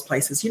of those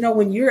places. You know,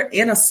 when you're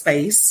in a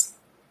space,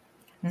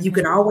 you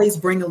can always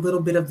bring a little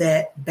bit of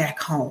that back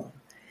home.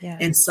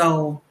 And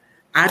so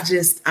I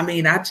just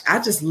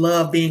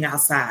love being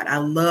outside. I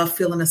love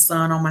feeling the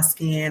sun on my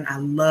skin. I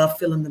love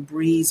feeling the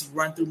breeze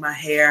run through my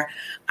hair.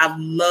 I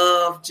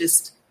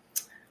just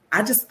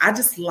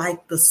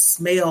like the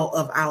smell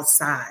of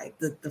outside,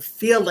 the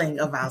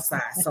feeling of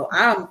outside. So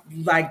I'm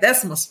like,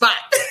 that's my spot.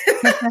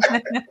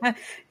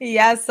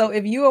 Yeah. So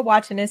if you are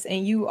watching this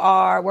and you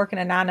are working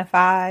a 9 to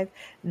 5,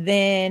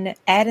 then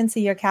add into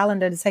your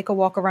calendar to take a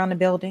walk around the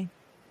building.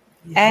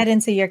 Add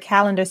into your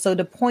calendar. So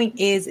the point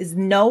is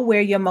know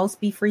where your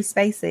most be free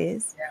space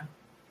is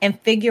and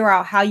figure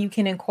out how you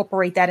can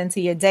incorporate that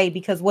into your day,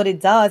 because what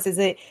it does is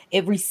it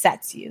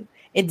resets you.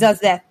 It does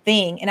that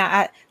thing. And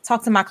I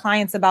talk to my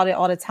clients about it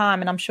all the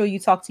time. And I'm sure you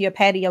talk to your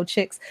patio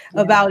chicks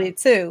about it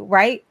too,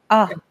 right?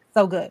 Oh,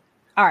 so good.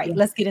 All right,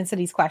 let's get into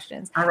these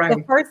questions. All right.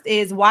 The first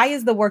is, why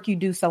is the work you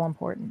do so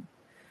important?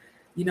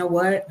 You know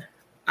what?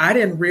 I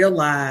didn't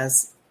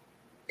realize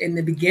in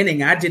the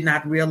beginning, I did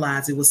not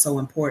realize it was so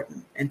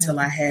important until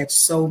I had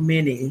so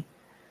many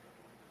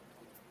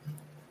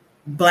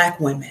Black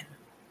women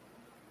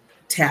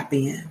tap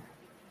in.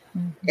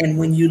 And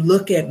when you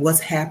look at what's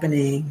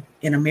happening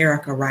in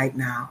America right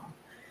now,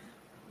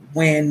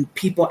 when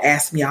people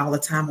ask me all the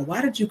time, well,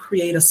 why did you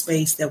create a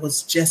space that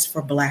was just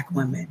for Black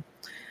women?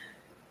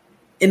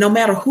 And no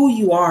matter who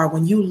you are,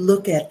 when you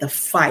look at the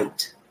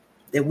fight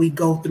that we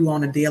go through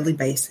on a daily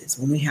basis,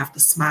 when we have to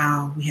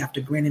smile, we have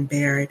to grin and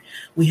bear it,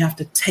 we have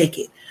to take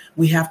it,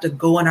 we have to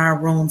go in our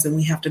rooms and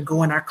we have to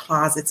go in our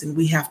closets and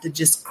we have to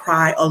just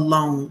cry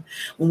alone,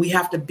 when we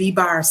have to be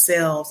by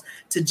ourselves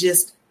to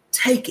just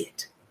take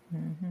it.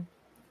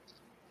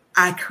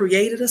 I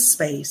created a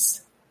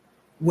space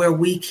where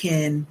we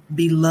can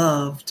be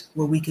loved,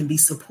 where we can be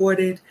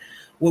supported,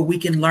 where we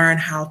can learn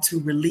how to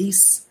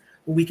release,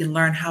 where we can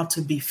learn how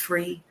to be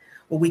free,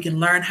 where we can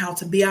learn how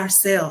to be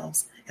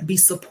ourselves and be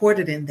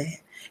supported in that.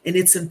 And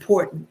it's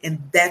important.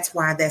 And that's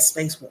why that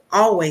space will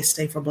always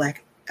stay for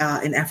Black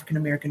and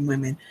African-American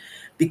women,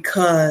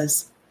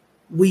 because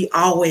we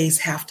always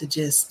have to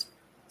just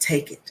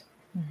take it.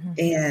 Mm-hmm.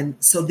 And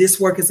so this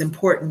work is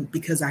important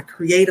because I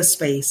create a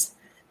space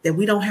that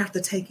we don't have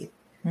to take it,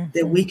 mm-hmm.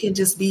 that we can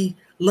just be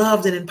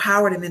loved and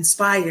empowered and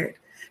inspired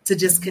to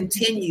just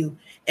continue.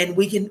 And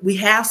we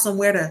have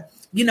somewhere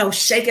to,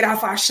 shake it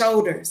off our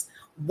shoulders,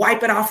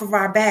 wipe it off of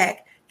our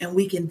back, and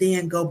we can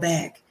then go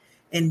back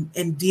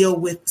and deal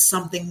with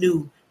something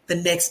new the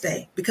next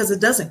day, because it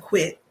doesn't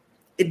quit.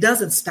 It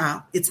doesn't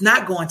stop. It's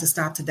not going to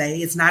stop today.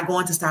 It's not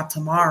going to stop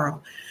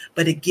tomorrow,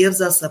 but it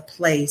gives us a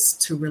place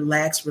to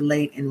relax,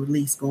 relate, and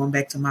release. Going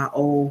back to my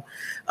old,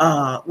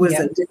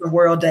 different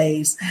world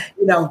days,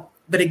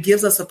 but it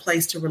gives us a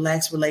place to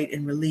relax, relate,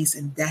 and release.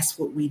 And that's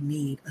what we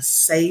need. A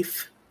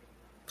safe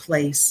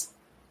place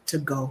to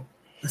go,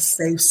 a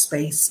safe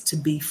space to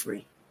be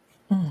free.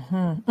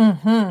 Mm-hmm,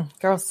 mm-hmm.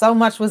 Girl, so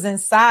much was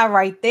inside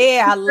right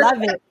there. I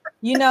love it.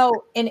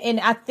 And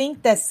I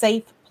think that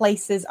safe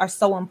places are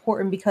so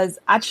important, because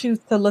I choose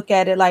to look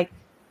at it like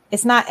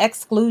it's not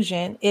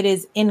exclusion. It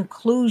is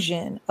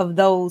inclusion of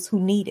those who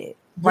need it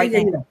right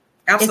now.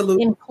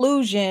 Absolutely. It's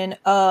inclusion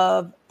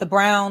of the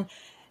brown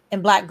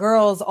and Black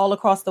girls all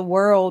across the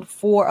world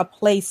for a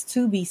place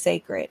to be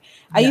sacred.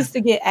 Yeah. I used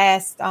to get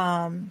asked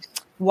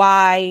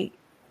why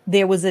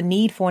there was a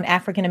need for an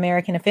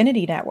African-American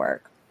affinity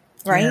network.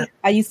 Right. Yeah.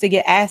 I used to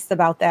get asked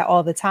about that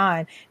all the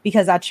time,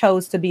 because I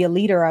chose to be a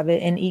leader of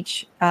it in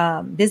each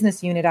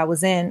business unit I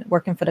was in,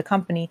 working for the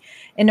company.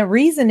 And the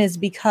reason is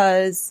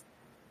because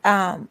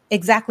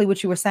exactly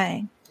what you were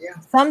saying. Yeah.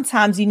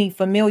 Sometimes you need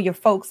familiar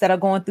folks that are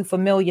going through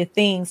familiar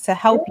things to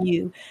help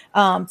you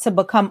to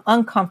become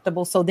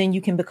uncomfortable, so then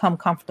you can become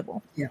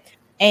comfortable. Yeah.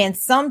 And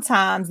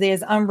sometimes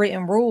there's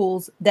unwritten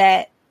rules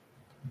that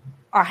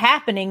are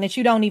happening that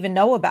you don't even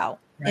know about.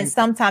 Right. And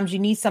sometimes you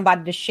need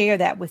somebody to share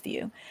that with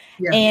you.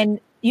 Yeah. And,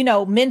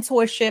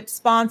 mentorship,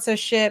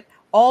 sponsorship,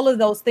 all of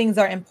those things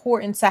are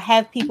important, to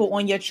have people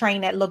on your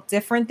train that look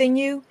different than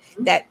you,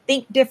 that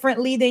think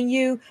differently than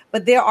you.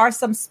 But there are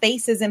some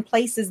spaces and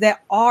places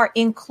that are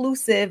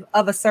inclusive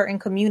of a certain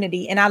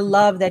community. And I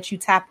love that you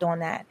tapped on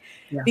that,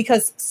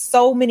 because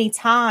so many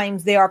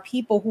times there are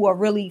people who are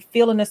really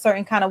feeling a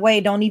certain kind of way,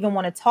 don't even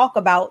want to talk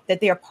about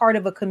that they're part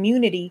of a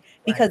community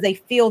because they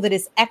feel that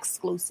it's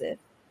exclusive.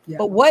 Yeah.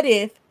 But what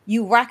if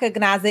you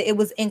recognize that it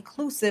was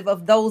inclusive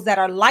of those that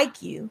are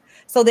like you,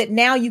 so that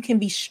now you can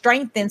be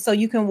strengthened, so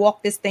you can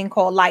walk this thing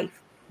called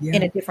life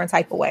in a different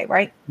type of way,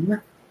 right?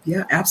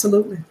 Yeah,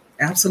 absolutely.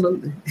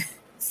 Absolutely.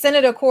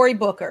 Senator Cory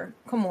Booker,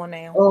 come on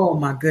now. Oh,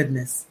 my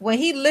goodness. When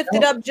he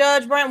lifted up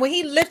Judge Brown, when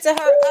he lifted her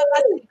up,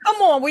 I said,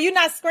 come on, were you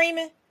not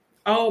screaming?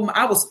 Oh,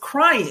 I was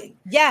crying.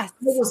 Yes. I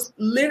was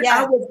literally,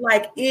 I was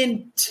like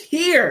in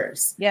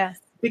tears. Yes.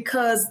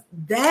 Because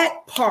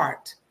that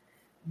part,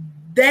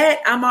 that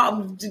I'm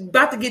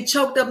about to get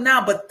choked up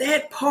now, but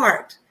that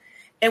part,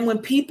 and when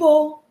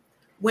people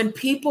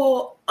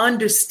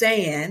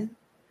understand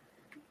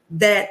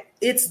that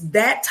it's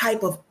that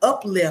type of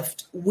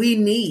uplift we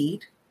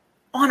need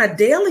on a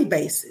daily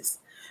basis,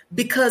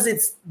 because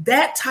it's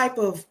that type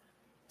of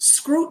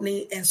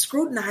scrutiny and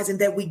scrutinizing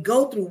that we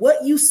go through.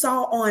 What you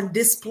saw on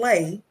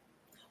display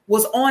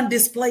was on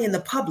display in the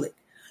public.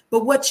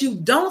 But what you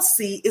don't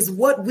see is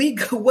what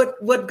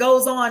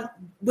goes on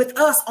with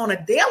us on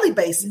a daily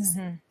basis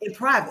in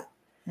private.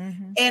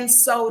 Mm-hmm. And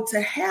so to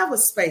have a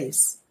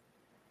space,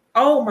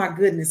 oh my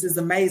goodness, is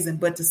amazing.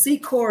 But to see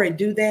Cory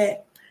do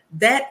that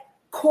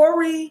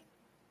Cory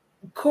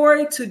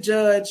to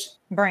Judge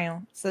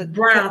Brown.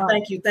 Brown,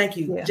 thank you.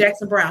 Yeah.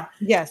 Jackson Brown.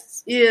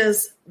 Yes.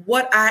 Is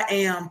what I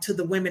am to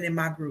the women in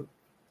my group.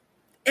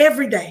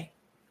 Every day,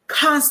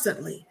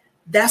 constantly.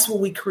 That's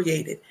what we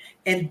created.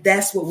 And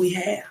that's what we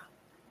have.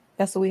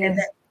 That's what we have.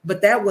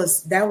 But that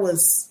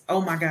was, oh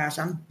my gosh,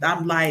 I'm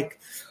like,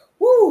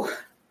 whoo.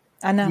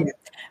 I know. Yeah.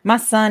 My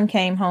son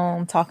came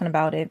home talking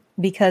about it,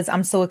 because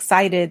I'm so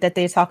excited that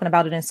they're talking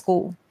about it in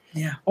school.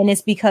 Yeah. And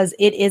it's because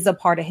it is a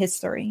part of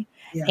history.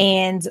 Yeah.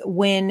 And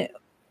when,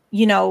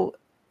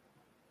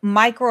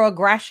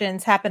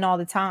 microaggressions happen all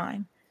the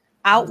time,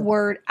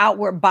 outward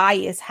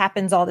bias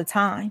happens all the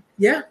time.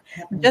 Yeah.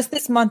 Just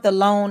this month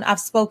alone, I've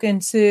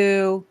spoken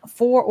to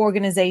 4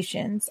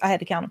 organizations. I had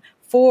to count them.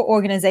 4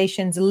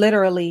 organizations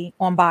literally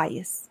on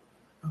bias.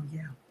 Oh,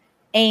 yeah.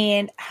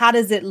 And how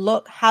does it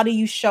look? How do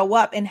you show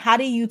up? And how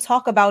do you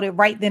talk about it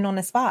right then on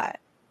the spot?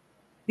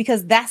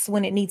 Because that's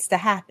when it needs to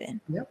happen,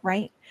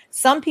 right?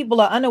 Some people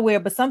are unaware,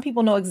 but some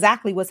people know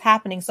exactly what's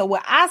happening. So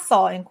what I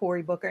saw in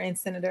Cory Booker and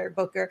Senator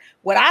Booker,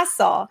 what I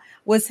saw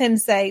was him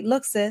say,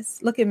 look,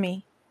 sis, look at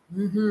me.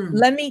 Mm-hmm.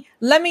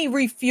 Let me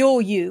refuel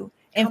you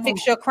and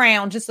fix your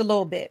crown just a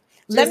little bit.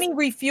 Let me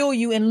refuel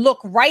you and look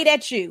right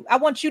at you. I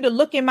want you to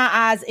look in my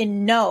eyes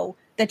and know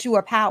that you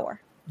are power.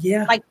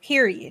 Yeah. Like,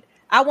 period.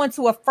 I want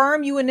to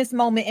affirm you in this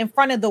moment in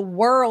front of the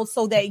world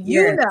so that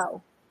you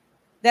know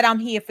that I'm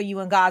here for you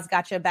and God's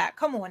got your back.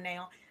 Come on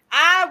now.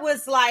 I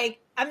was like,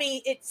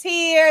 it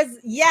tears.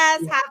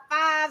 Yes. High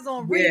fives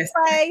on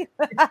replay.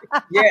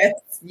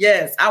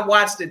 Yes. I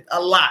watched it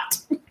a lot.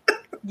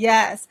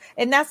 Yes.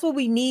 And that's what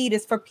we need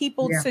is for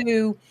people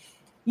to,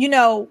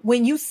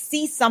 when you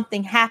see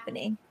something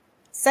happening,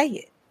 say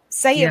it.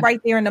 Say it right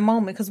there in the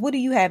moment. Because what do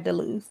you have to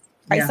lose?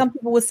 Right. Yeah. Some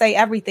people would say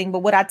everything. But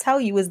what I tell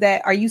you is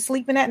that, are you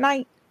sleeping at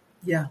night?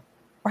 Yeah.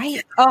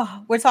 Right.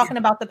 Oh, we're talking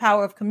about the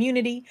power of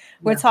community.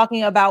 We're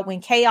talking about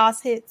when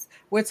chaos hits.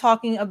 We're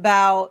talking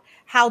about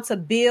how to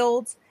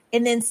build.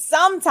 And then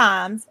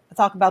sometimes, I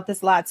talk about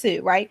this a lot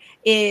too, right?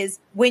 Is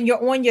when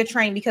you're on your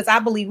train, because I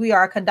believe we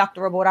are a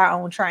conductor aboard our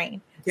own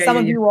train. Some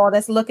of you all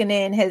that's looking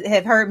in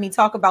have heard me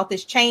talk about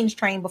this change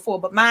train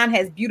before, but mine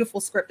has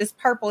beautiful script. It's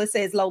purple. It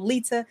says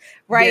Lolita,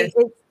 right? Yes.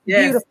 It's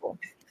beautiful.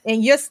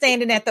 And you're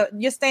standing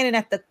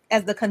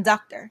as the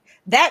conductor.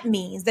 That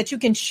means that you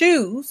can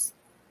choose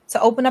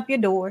to open up your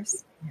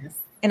doors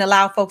and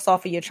allow folks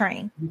off of your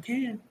train. You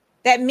can.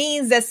 That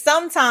means that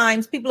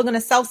sometimes people are going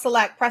to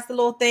self-select, press the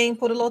little thing,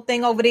 put a little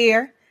thing over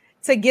there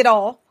to get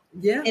off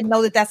and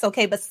know that that's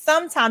okay. But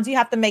sometimes you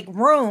have to make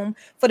room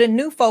for the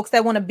new folks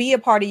that want to be a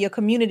part of your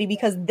community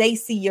because they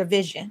see your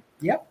vision.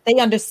 Yep. They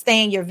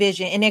understand your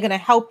vision and they're going to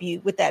help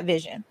you with that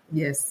vision.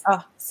 Yes.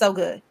 Oh, so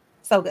good.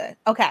 So good.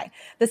 Okay.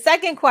 The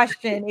second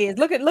question is,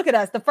 look at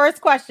us. The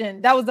first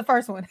question, that was the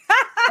first one.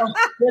 Oh,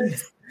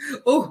 goodness.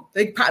 Oh,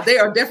 they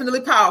are definitely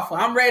powerful.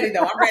 I'm ready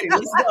though. I'm ready.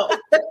 Let's go.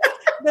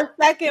 The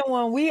second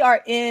one, we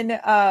are in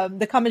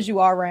the Come As You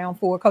Are round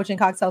for Coaching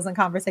Cocktails and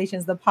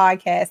Conversations, the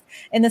podcast.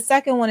 And the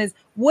second one is,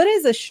 what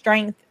is a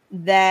strength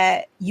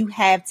that you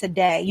have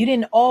today? You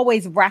didn't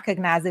always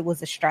recognize it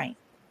was a strength.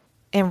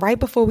 And right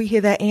before we hear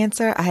that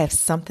answer, I have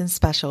something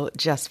special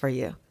just for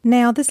you.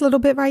 Now, this little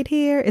bit right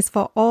here is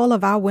for all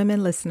of our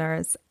women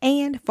listeners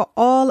and for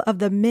all of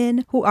the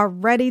men who are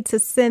ready to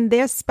send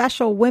their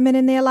special women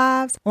in their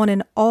lives on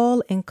an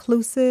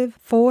all-inclusive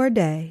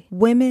 4-day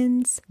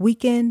women's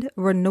weekend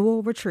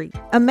renewal retreat.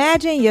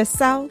 Imagine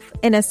yourself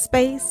in a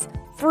space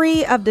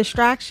free of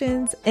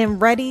distractions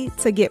and ready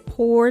to get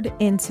poured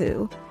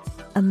into.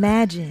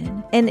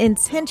 Imagine an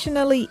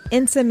intentionally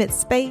intimate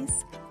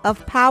space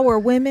of power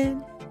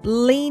women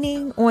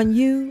leaning on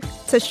you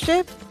to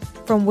shift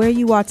from where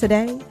you are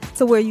today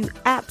to where you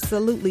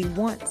absolutely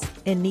want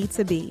and need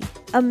to be.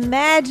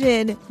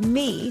 Imagine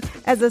me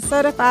as a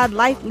certified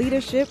life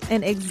leadership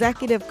and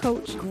executive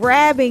coach,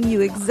 grabbing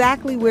you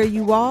exactly where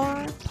you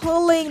are,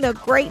 pulling the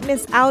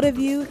greatness out of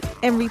you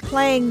and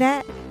replaying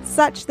that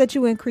such that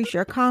you increase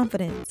your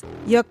confidence,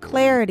 your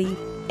clarity,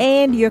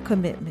 and your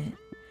commitment.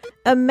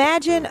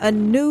 Imagine a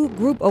new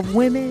group of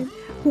women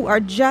who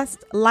are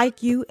just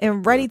like you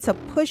and ready to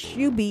push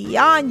you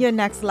beyond your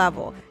next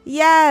level.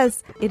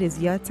 Yes, it is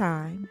your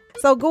time.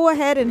 So go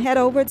ahead and head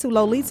over to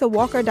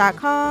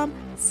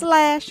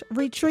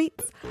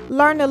lolitawalker.com/retreats.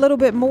 Learn a little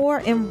bit more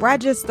and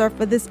register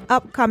for this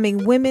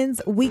upcoming Women's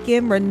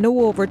Weekend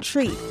Renewal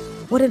Retreat.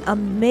 What an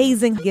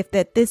amazing gift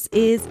that this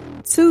is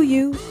to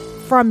you,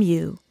 from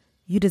you.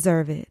 You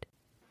deserve it.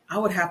 I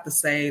would have to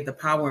say the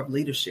power of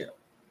leadership.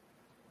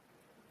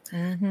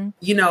 Mm-hmm.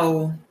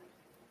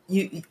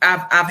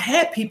 I've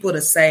had people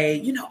to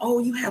say, oh,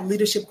 you have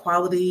leadership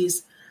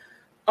qualities.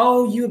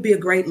 Oh, you would be a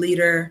great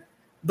leader.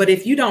 But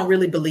if you don't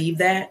really believe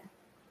that,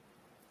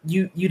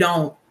 you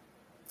don't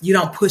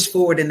push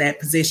forward in that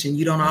position.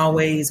 You don't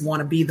always want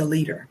to be the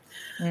leader.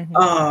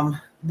 Mm-hmm.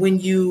 When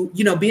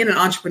being an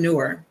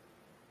entrepreneur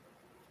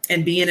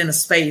and being in a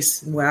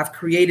space where I've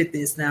created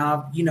this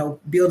now,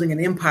 building an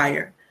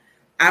empire,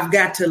 I've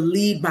got to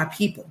lead my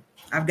people.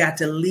 I've got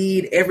to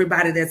lead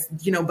everybody that's,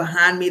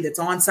 behind me, that's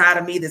on side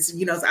of me, that's,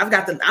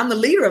 I'm the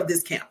leader of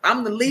this camp.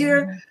 I'm the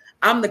leader. Mm-hmm.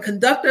 I'm the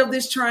conductor of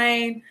this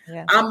train.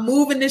 Yeah. I'm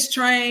moving this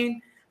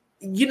train.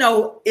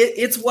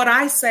 It's what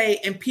I say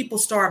and people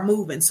start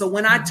moving. So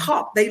when I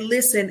talk, they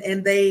listen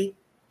and they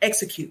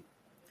execute.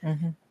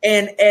 Mm-hmm.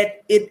 And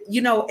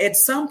at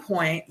some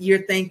point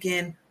you're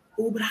thinking,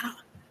 oh, but I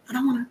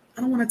don't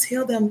want to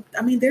tell them.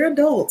 I mean, they're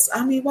adults.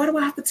 I mean, why do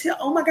I have to tell?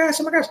 Oh my gosh.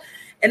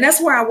 And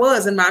that's where I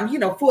was in my,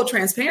 full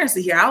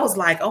transparency here. I was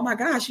like, oh my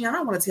gosh, I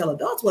don't want to tell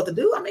adults what to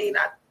do. I mean,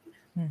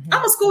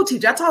 I'm a school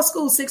teacher. I taught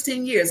school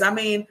 16 years. I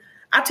mean,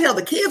 I tell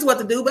the kids what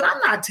to do, but I'm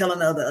not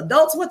telling other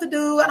adults what to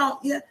do. I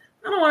don't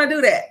want to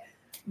do that.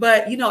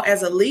 But,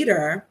 as a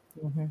leader,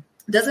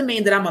 doesn't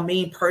mean that I'm a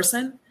mean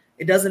person.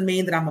 It doesn't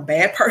mean that I'm a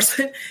bad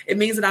person. It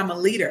means that I'm a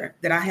leader,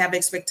 that I have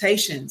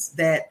expectations,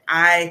 that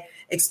I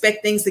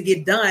expect things to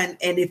get done.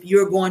 And if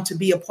you're going to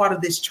be a part of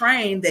this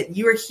train, that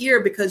you're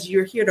here because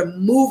you're here to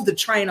move the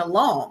train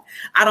along.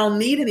 I don't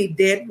need any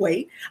dead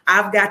weight.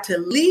 I've got to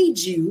lead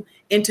you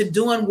into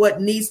doing what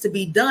needs to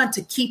be done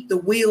to keep the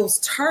wheels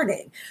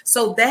turning.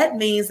 So that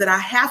means that I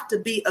have to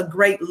be a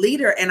great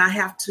leader and I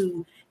have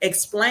to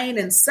explain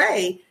and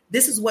say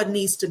This is what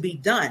needs to be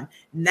done.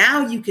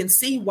 Now you can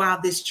see why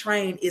this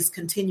train is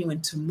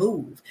continuing to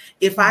move.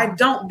 If I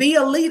don't be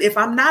a leader, if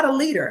I'm not a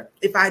leader,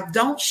 if I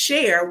don't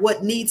share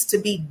what needs to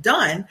be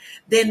done,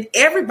 then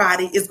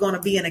everybody is going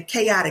to be in a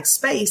chaotic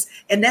space,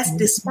 and that's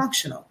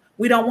dysfunctional.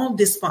 We don't want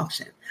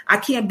dysfunction. I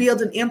can't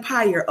build an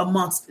empire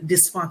amongst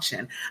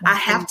dysfunction. I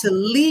have to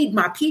lead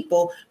my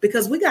people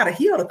because we got a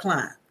hill to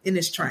climb in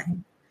this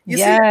train. You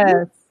see,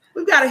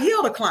 we've got a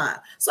hill to climb.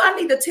 So I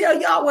need to tell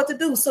y'all what to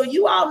do. So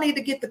you all need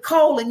to get the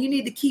coal, and you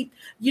need to keep,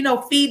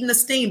 feeding the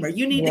steamer.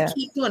 You need to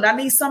keep doing it. I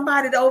need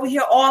somebody to over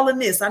here oiling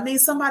this. I need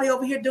somebody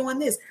over here doing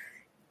this.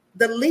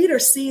 The leader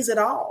sees it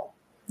all.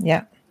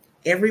 Yeah.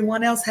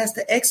 Everyone else has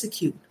to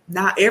execute.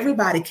 Now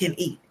everybody can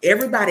eat,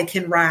 everybody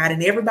can ride,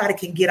 and everybody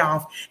can get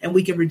off, and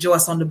we can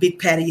rejoice on the big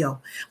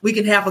patio. We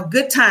can have a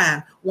good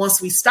time.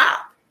 Once we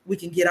stop, we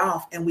can get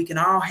off, and we can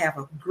all have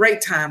a great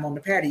time on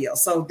the patio.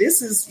 So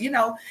this is,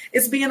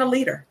 it's being a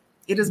leader.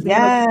 It is being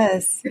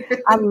yes.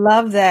 I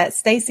love that.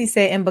 Stacy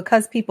said, and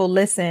because people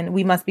listen,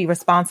 we must be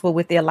responsible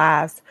with their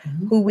lives.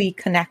 Mm-hmm. Who we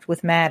connect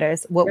with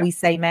matters. What we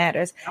say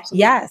matters. Absolutely.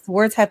 Yes.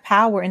 Words have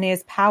power, and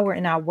there's power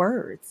in our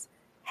words.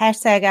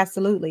 Hashtag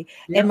absolutely.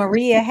 Yep. And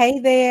Maria, hey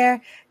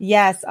there.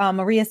 Yes.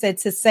 Maria said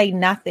to say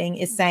nothing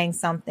is saying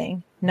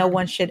something. No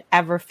one should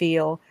ever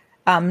feel,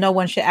 no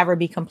one should ever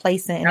be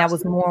complacent. And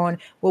absolutely. That was more on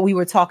what we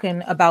were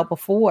talking about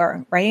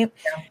before, right?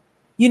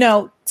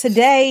 Yeah.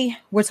 Today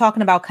we're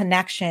talking about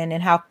connection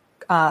and how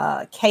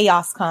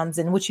chaos comes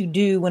and what you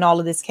do when all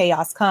of this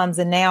chaos comes.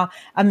 And now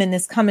I'm in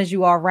this Come As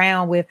You Are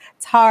round with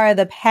Tara,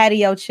 the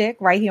patio chick,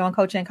 right here on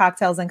Coaching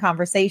Cocktails and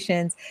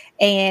Conversations.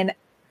 And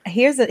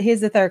here's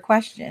the third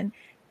question.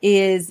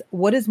 Is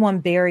what is one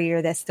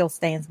barrier that still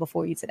stands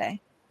before you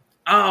today?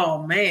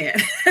 Oh, man.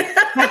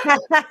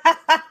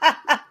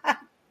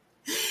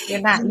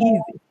 You're not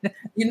easy.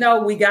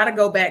 We got to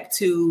go back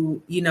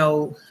to,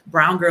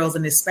 brown girls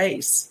in this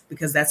space,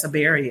 because that's a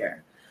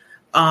barrier.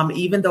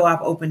 Even though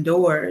I've opened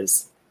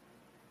doors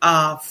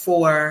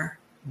for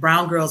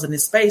brown girls in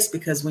this space,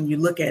 because when you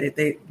look at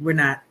it,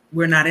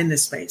 we're not in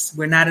this space.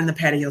 We're not in the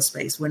patio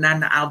space. We're not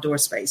in the outdoor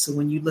space. So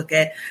when you look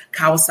at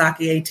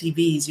Kawasaki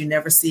ATVs, you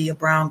never see a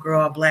brown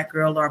girl, a black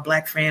girl, or a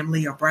black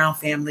family or brown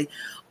family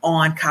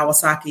on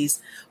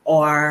Kawasaki's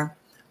or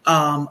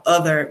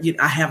other.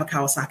 I have a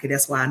Kawasaki.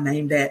 That's why I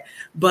named that.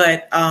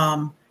 But,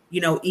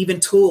 even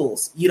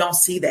tools, you don't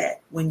see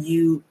that. When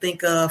you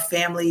think of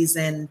families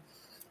and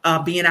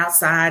being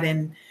outside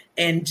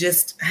and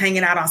just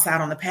hanging out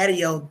outside on the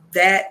patio,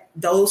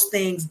 those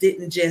things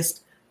didn't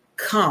just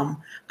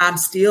come. I'm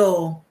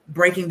still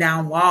breaking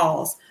down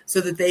walls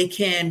so that they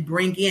can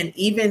bring in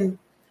even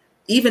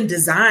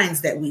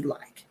designs that we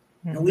like.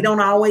 Mm-hmm. We don't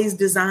always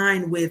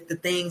design with the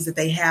things that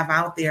they have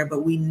out there,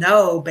 but we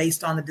know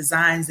based on the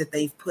designs that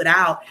they've put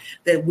out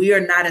that we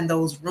are not in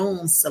those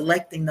rooms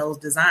selecting those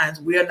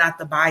designs. We are not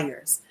the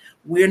buyers.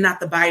 We're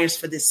not the buyers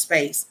for this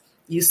space.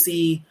 You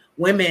see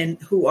women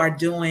who are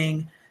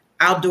doing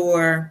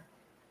outdoor,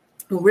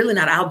 well, really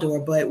not outdoor,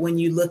 but when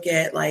you look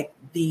at like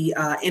the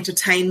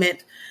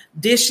entertainment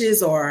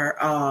dishes or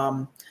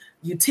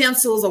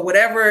utensils or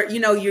whatever,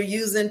 you're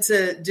using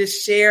to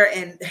just share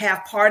and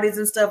have parties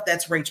and stuff.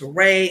 That's Rachel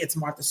Ray. It's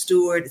Martha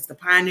Stewart. It's the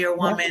Pioneer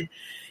Woman.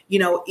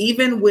 Yeah.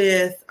 Even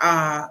with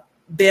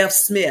Bev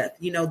Smith,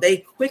 they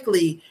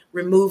quickly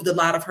removed a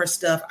lot of her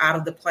stuff out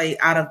of the play,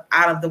 out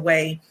of the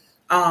way.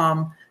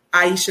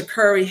 Aisha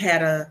Curry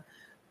had a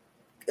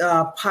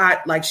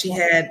pot, like she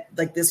had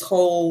like this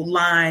whole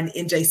line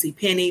in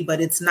JCPenney,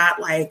 but it's not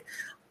like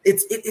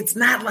it's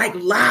not like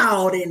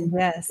loud and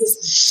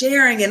just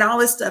sharing and all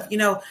this stuff,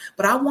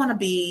 but I want to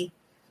be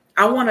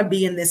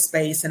in this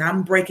space, and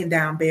I'm breaking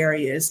down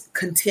barriers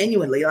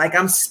continually. Like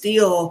I'm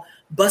still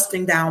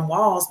busting down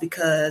walls,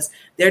 because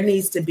there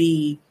needs to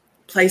be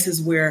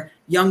places where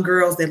young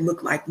girls that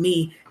look like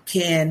me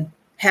can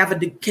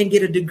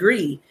get a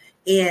degree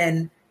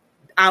in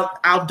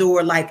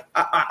outdoor, like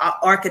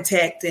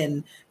architect,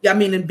 and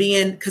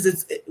being,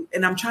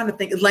 and I'm trying to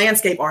think,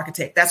 landscape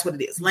architect. That's what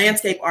it is,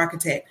 landscape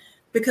architect.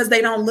 Because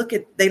they don't look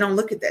at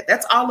that.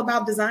 That's all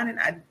about designing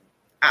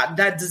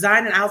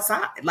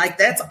outside. Like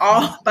that's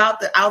all about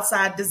the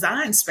outside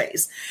design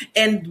space.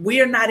 And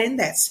we're not in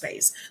that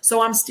space.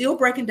 So I'm still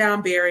breaking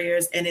down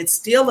barriers, and it's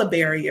still a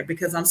barrier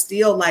because I'm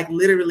still like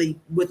literally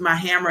with my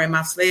hammer and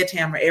my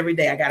sledgehammer every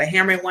day. I got a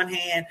hammer in one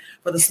hand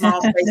for the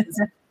small spaces.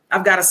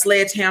 I've got a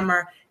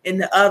sledgehammer in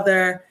the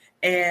other.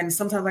 And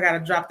sometimes I got to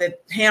drop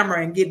that hammer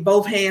and get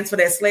both hands for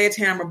that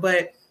sledgehammer.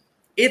 But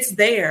it's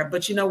there.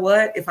 But you know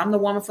what? If I'm the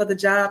woman for the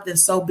job, then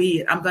so be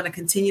it. I'm going to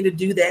continue to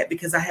do that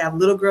because I have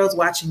little girls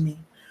watching me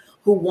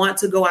who want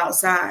to go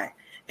outside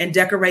and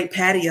decorate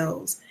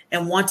patios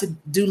and want to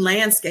do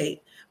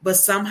landscape. But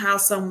somehow,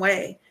 some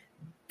way,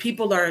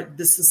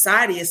 the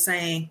society is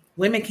saying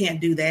women can't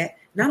do that.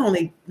 Not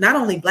only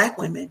Black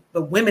women,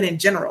 but women in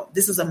general.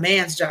 This is a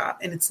man's job,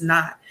 and it's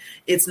not.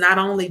 It's not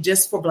only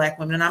just for Black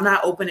women. And I'm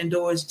not opening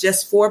doors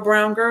just for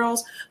brown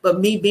girls, but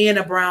me being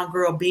a brown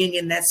girl, being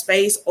in that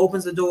space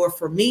opens the door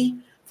for me,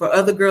 for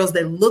other girls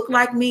that look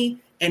like me,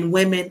 and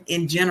women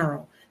in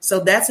general. So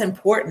that's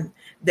important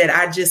that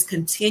I just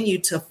continue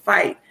to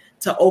fight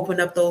to open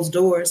up those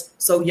doors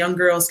so young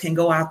girls can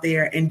go out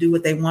there and do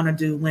what they want to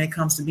do when it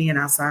comes to being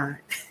outside.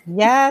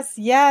 Yes,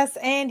 yes,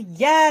 and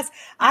yes.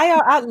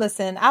 I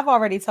listen, I've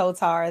already told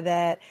Tara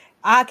that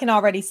I can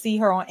already see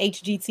her on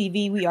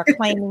HGTV. We are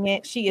claiming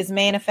it. She is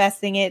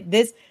manifesting it.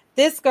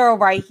 This girl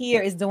right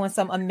here is doing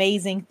some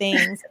amazing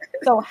things.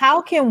 So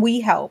how can we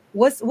help?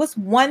 What's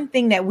one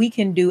thing that we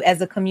can do as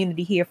a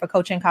community here for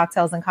Coaching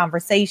Cocktails and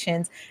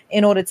Conversations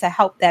in order to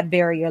help that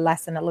barrier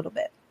lessen a little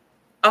bit?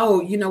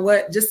 Oh, you know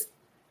what? Just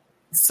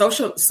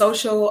social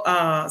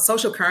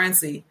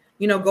currency.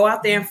 Go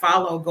out there and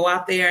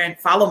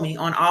follow me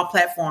on all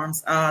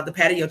platforms. The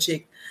Patio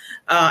Chick,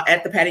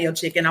 at the Patio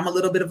Chick. And I'm a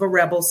little bit of a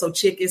rebel. So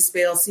chick is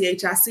spelled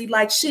CHIC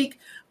like chic.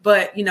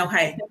 But,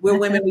 hey, we're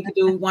women. We can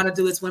do what we want to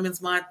do. It's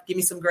Women's Month. Give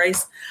me some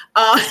grace.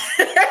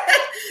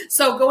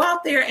 So go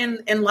out there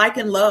and like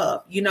and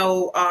love,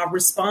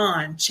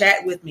 respond,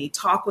 chat with me,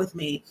 talk with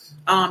me,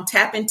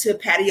 tap into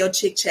Patio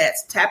Chick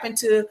chats, tap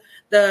into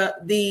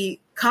the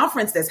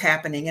conference that's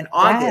happening in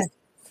August.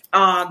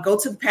 Yes. Go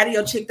to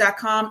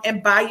patiochick.com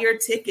and buy your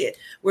ticket.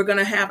 We're going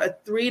to have a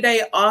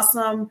 3-day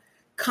awesome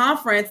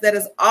conference that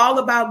is all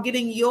about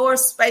getting your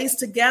space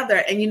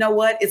together. And you know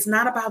what? It's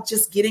not about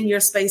just getting your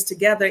space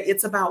together.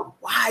 It's about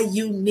why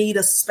you need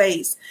a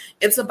space.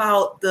 It's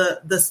about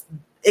the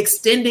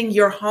extending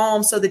your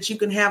home so that you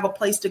can have a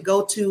place to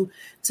go to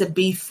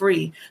be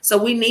free.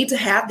 So we need to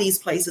have these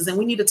places and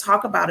we need to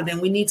talk about it. And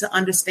we need to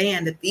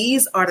understand that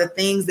these are the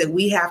things that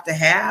we have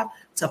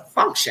to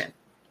function.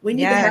 We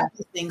need to have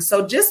these things.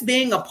 So just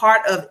being a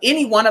part of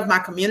any one of my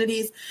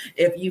communities,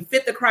 if you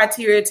fit the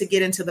criteria to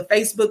get into the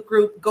Facebook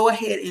group, go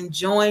ahead and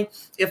join.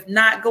 If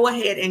not, go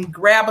ahead and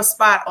grab a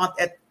spot on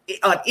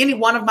any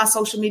one of my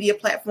social media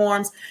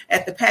platforms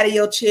at the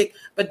Patio Chick,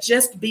 but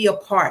just be a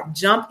part.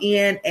 Jump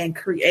in and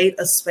create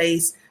a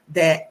space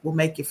that will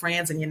make your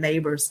friends and your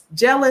neighbors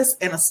jealous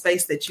and a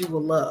space that you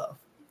will love.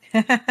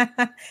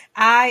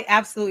 I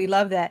absolutely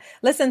love that.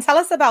 Listen, tell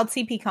us about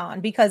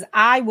TPCon because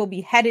I will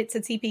be headed to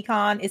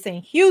TPCon. It's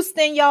in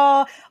Houston,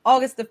 y'all,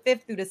 August the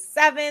 5th through the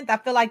 7th. I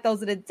feel like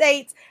those are the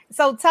dates.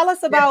 So tell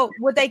us about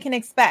what they can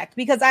expect,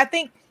 because I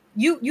think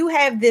you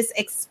have this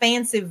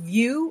expansive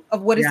view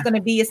of what it's going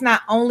to be. It's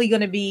not only going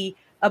to be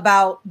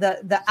about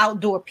the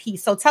outdoor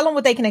piece. So tell them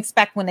what they can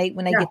expect when they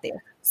get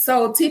there.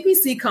 So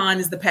TPCon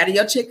is the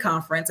Patio Chick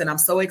Conference, and I'm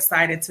so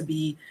excited to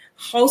be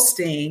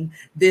hosting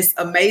this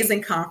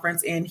amazing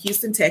conference in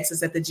Houston,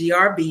 Texas at the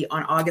GRB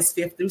on August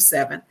 5th through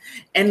 7th.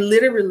 And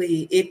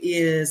literally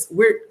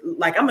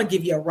I'm going to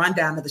give you a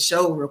rundown of the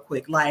show real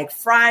quick. Like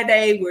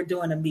Friday, we're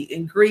doing a meet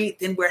and greet.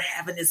 Then we're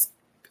having this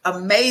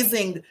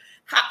amazing,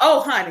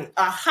 a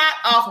hot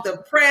off the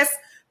press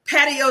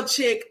Patio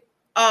Chick.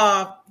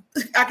 I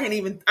can't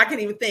even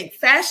think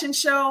fashion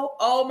show.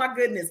 Oh my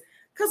goodness.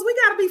 Because we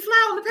got to be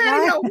fly on the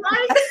patio,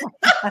 right?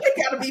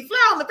 We got to be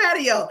fly on the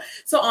patio.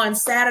 So on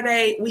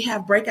Saturday, we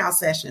have breakout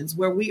sessions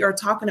where we are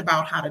talking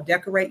about how to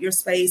decorate your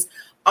space,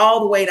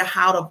 all the way to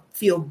how to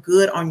feel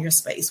good on your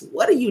space.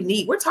 What do you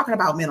need? We're talking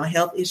about mental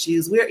health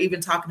issues. We're even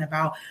talking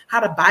about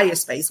how to buy your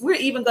space. We're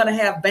even going to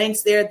have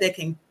banks there that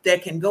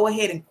can go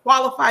ahead and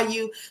qualify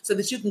you so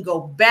that you can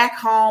go back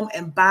home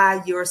and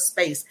buy your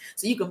space.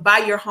 So you can buy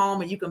your home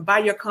and you can buy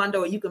your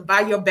condo or you can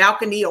buy your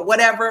balcony or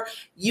whatever.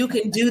 You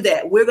can do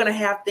that. We're going to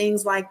have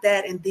things like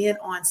that. And then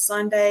on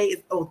Saturday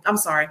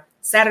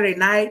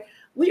night,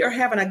 we are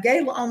having a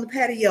gala on the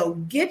patio.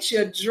 Get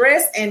your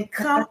dress and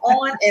come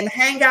on and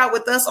hang out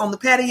with us on the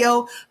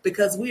patio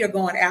because we are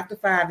going after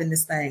 5 in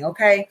this thing,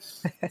 okay?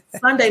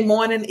 Sunday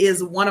morning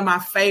is one of my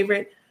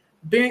favorite.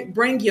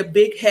 Bring your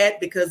big hat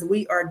because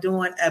we are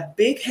doing a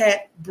big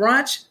hat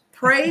brunch,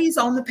 praise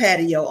on the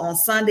patio on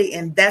Sunday,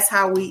 and that's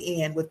how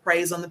we end with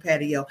praise on the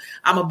patio.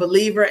 I'm a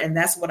believer, and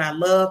that's what I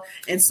love,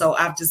 and so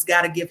I've just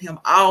got to give him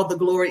all the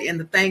glory and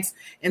the thanks.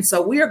 And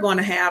so we are going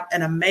to have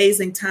an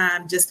amazing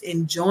time just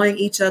enjoying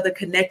each other,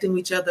 connecting with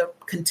each other,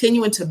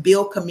 continuing to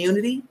build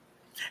community,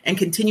 and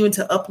continuing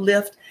to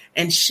uplift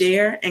and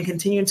share, and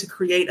continuing to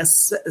create a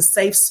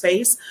safe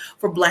space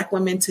for Black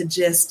women to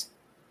just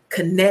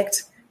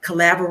connect,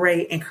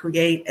 collaborate, and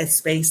create a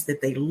space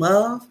that they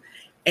love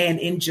and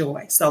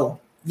enjoy.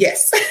 So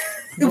yes.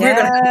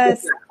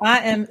 Yes,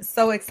 I am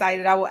so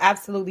excited. I will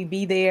absolutely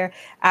be there.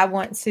 I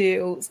want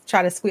to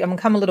try to I'm going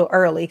to come a little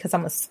early because I'm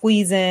going to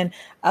squeeze in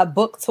a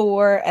book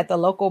tour at the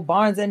local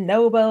Barnes and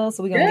Noble.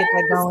 So we're going to get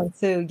that going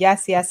too.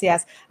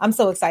 Yes. I'm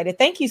so excited.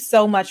 Thank you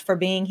so much for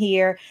being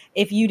here.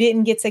 If you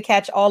didn't get to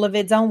catch all of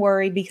it, don't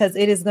worry, because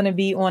it is going to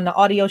be on the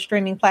audio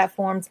streaming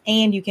platforms,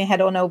 and you can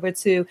head on over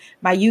to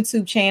my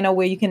YouTube channel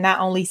where you can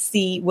not only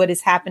see what is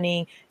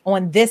happening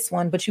on this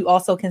one, but you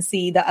also can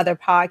see the other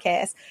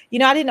podcasts.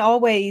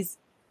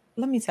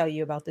 Let me tell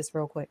you about this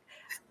real quick.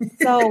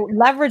 So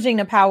leveraging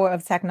the power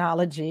of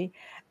technology,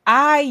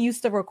 I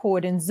used to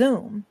record in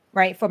Zoom,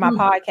 right, for my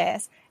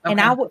podcast. Okay. And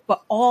I would,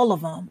 for all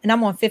of them, and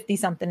I'm on 50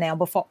 something now,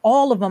 but for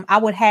all of them, I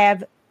would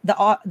have the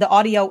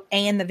audio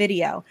and the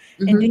video.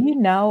 Mm-hmm. And do you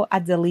know, I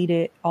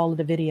deleted all of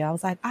the video. I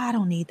was like, I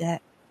don't need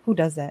that. who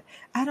does that?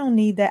 I don't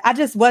need that. I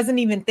just wasn't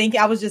even thinking.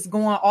 I was just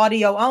going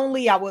audio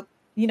only. I would,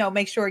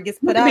 make sure it gets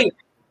put up.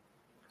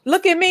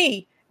 Look at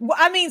me.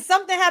 I mean,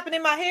 something happened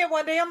in my head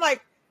one day. I'm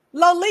like,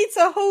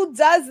 Lolita, who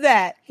does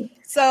that?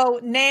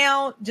 So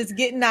now just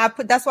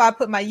that's why I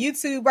put my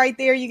YouTube right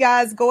there. You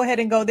guys go ahead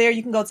and go there.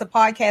 You can go to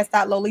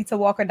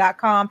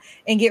podcast.lolitawalker.com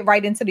and get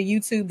right into the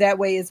YouTube that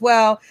way as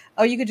well.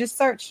 Or you could just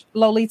search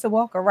Lolita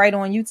Walker right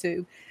on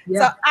YouTube. Yeah.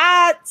 So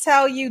I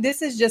tell you,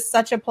 this is just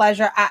such a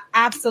pleasure. I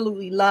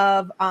absolutely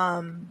love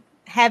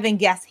having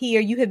guests here.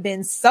 You have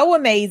been so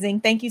amazing.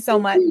 Thank you so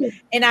much.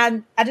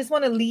 And I just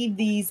want to leave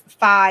these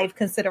 5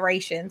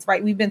 considerations,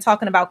 right? We've been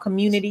talking about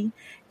community,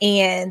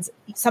 and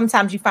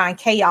sometimes you find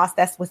chaos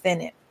that's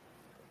within it.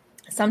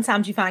 So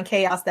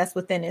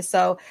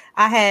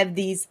I have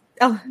these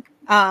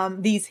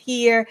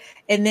here,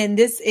 and then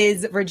this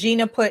is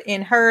Regina put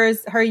in her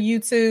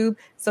YouTube,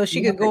 so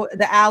she could go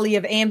the Alley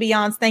of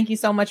Ambiance. Thank you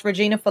so much,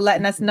 Regina, for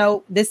letting us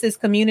know this is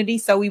community.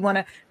 So we want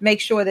to make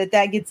sure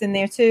that gets in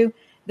there too.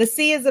 The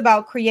C is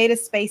about create a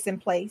space and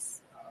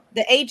place.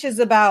 The H is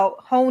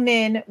about hone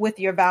in with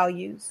your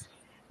values.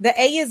 The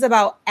A is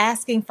about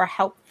asking for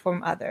help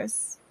from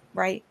others,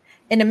 right?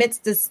 In the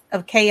midst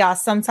of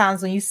chaos,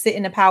 sometimes when you sit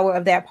in the power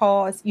of that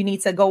pause, you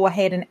need to go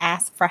ahead and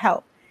ask for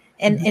help.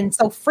 And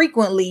so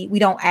frequently we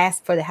don't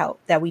ask for the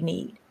help that we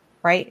need,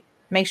 right?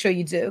 Make sure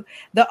you do.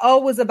 The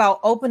O is about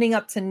opening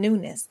up to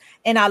newness.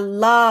 And I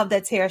love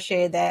that Tara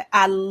shared that.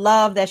 I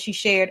love that she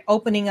shared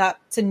opening up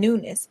to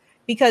newness,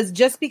 because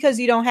just because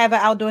you don't have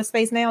an outdoor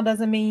space now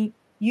doesn't mean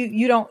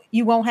you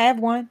won't have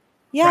one.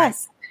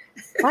 Yes.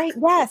 Right.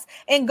 Yes.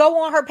 And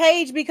go on her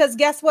page, because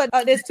guess what?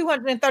 There's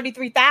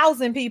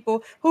 233,000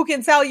 people who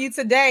can tell you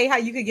today how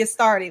you could get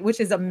started, which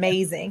is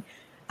amazing.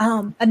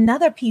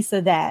 Another piece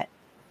of that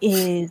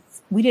is,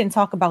 we didn't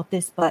talk about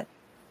this, but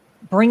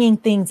bringing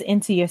things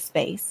into your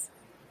space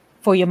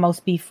for your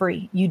most be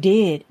free. You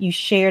did. You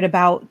shared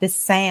about the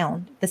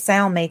sound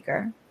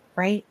maker,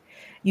 right?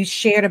 You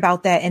shared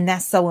about that, and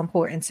that's so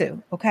important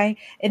too. Okay.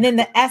 And then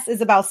the S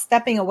is about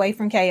stepping away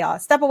from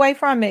chaos. Step away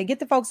from it. Get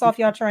the folks off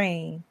your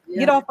train.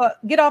 Yeah.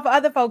 Get off of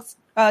other folks'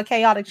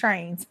 chaotic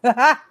trains.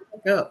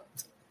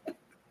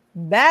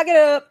 Back it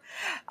up.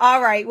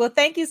 All right. Well,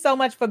 thank you so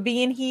much for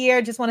being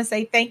here. Just want to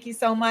say thank you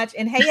so much.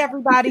 And hey,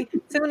 everybody,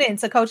 tune in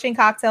to Coaching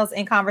Cocktails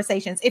and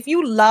Conversations. If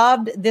you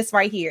loved this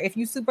right here, if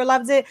you super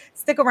loved it,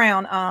 stick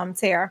around,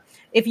 Tara.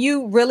 If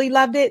you really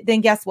loved it,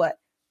 then guess what?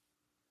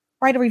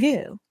 Write a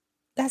review.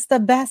 That's the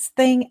best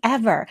thing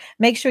ever.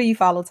 Make sure you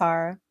follow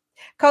Tara.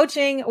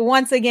 Coaching,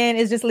 once again,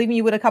 is just leaving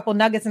you with a couple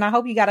nuggets, and I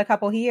hope you got a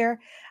couple here.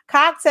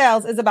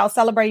 Cocktails is about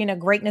celebrating the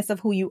greatness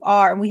of who you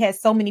are, and we had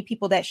so many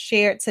people that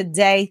shared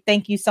today.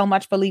 Thank you so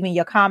much for leaving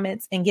your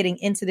comments and getting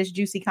into this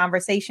juicy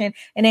conversation.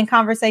 And then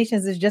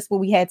Conversations is just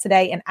what we had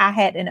today, and I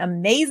had an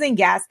amazing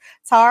guest,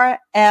 Tara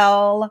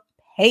L.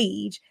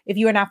 Page. If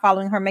you are not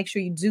following her, make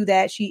sure you do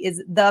that. She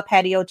is the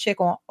Patio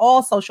Chick on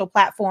all social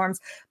platforms,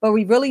 but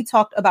we really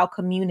talked about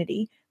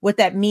community, what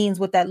that means,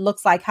 what that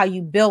looks like, how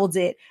you build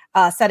it,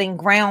 setting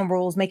ground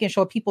rules, making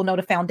sure people know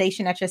the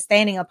foundation that you're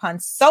standing upon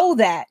so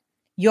that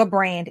your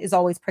brand is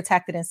always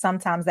protected. And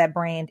sometimes that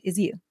brand is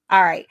you.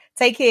 All right.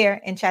 Take care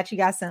and chat you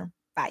guys soon.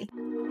 Bye.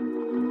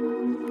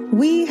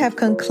 We have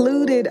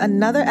concluded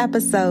another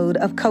episode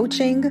of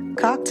Coaching,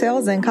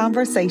 Cocktails, and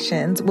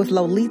Conversations with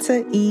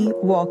Lolita E.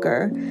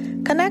 Walker.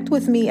 Connect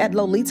with me at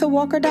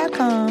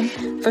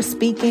lolitawalker.com for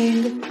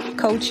speaking,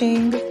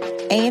 coaching,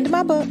 and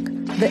my book,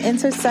 The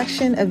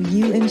Intersection of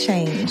You and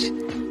Change.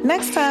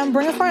 Next time,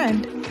 bring a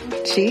friend.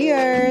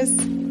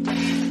 Cheers.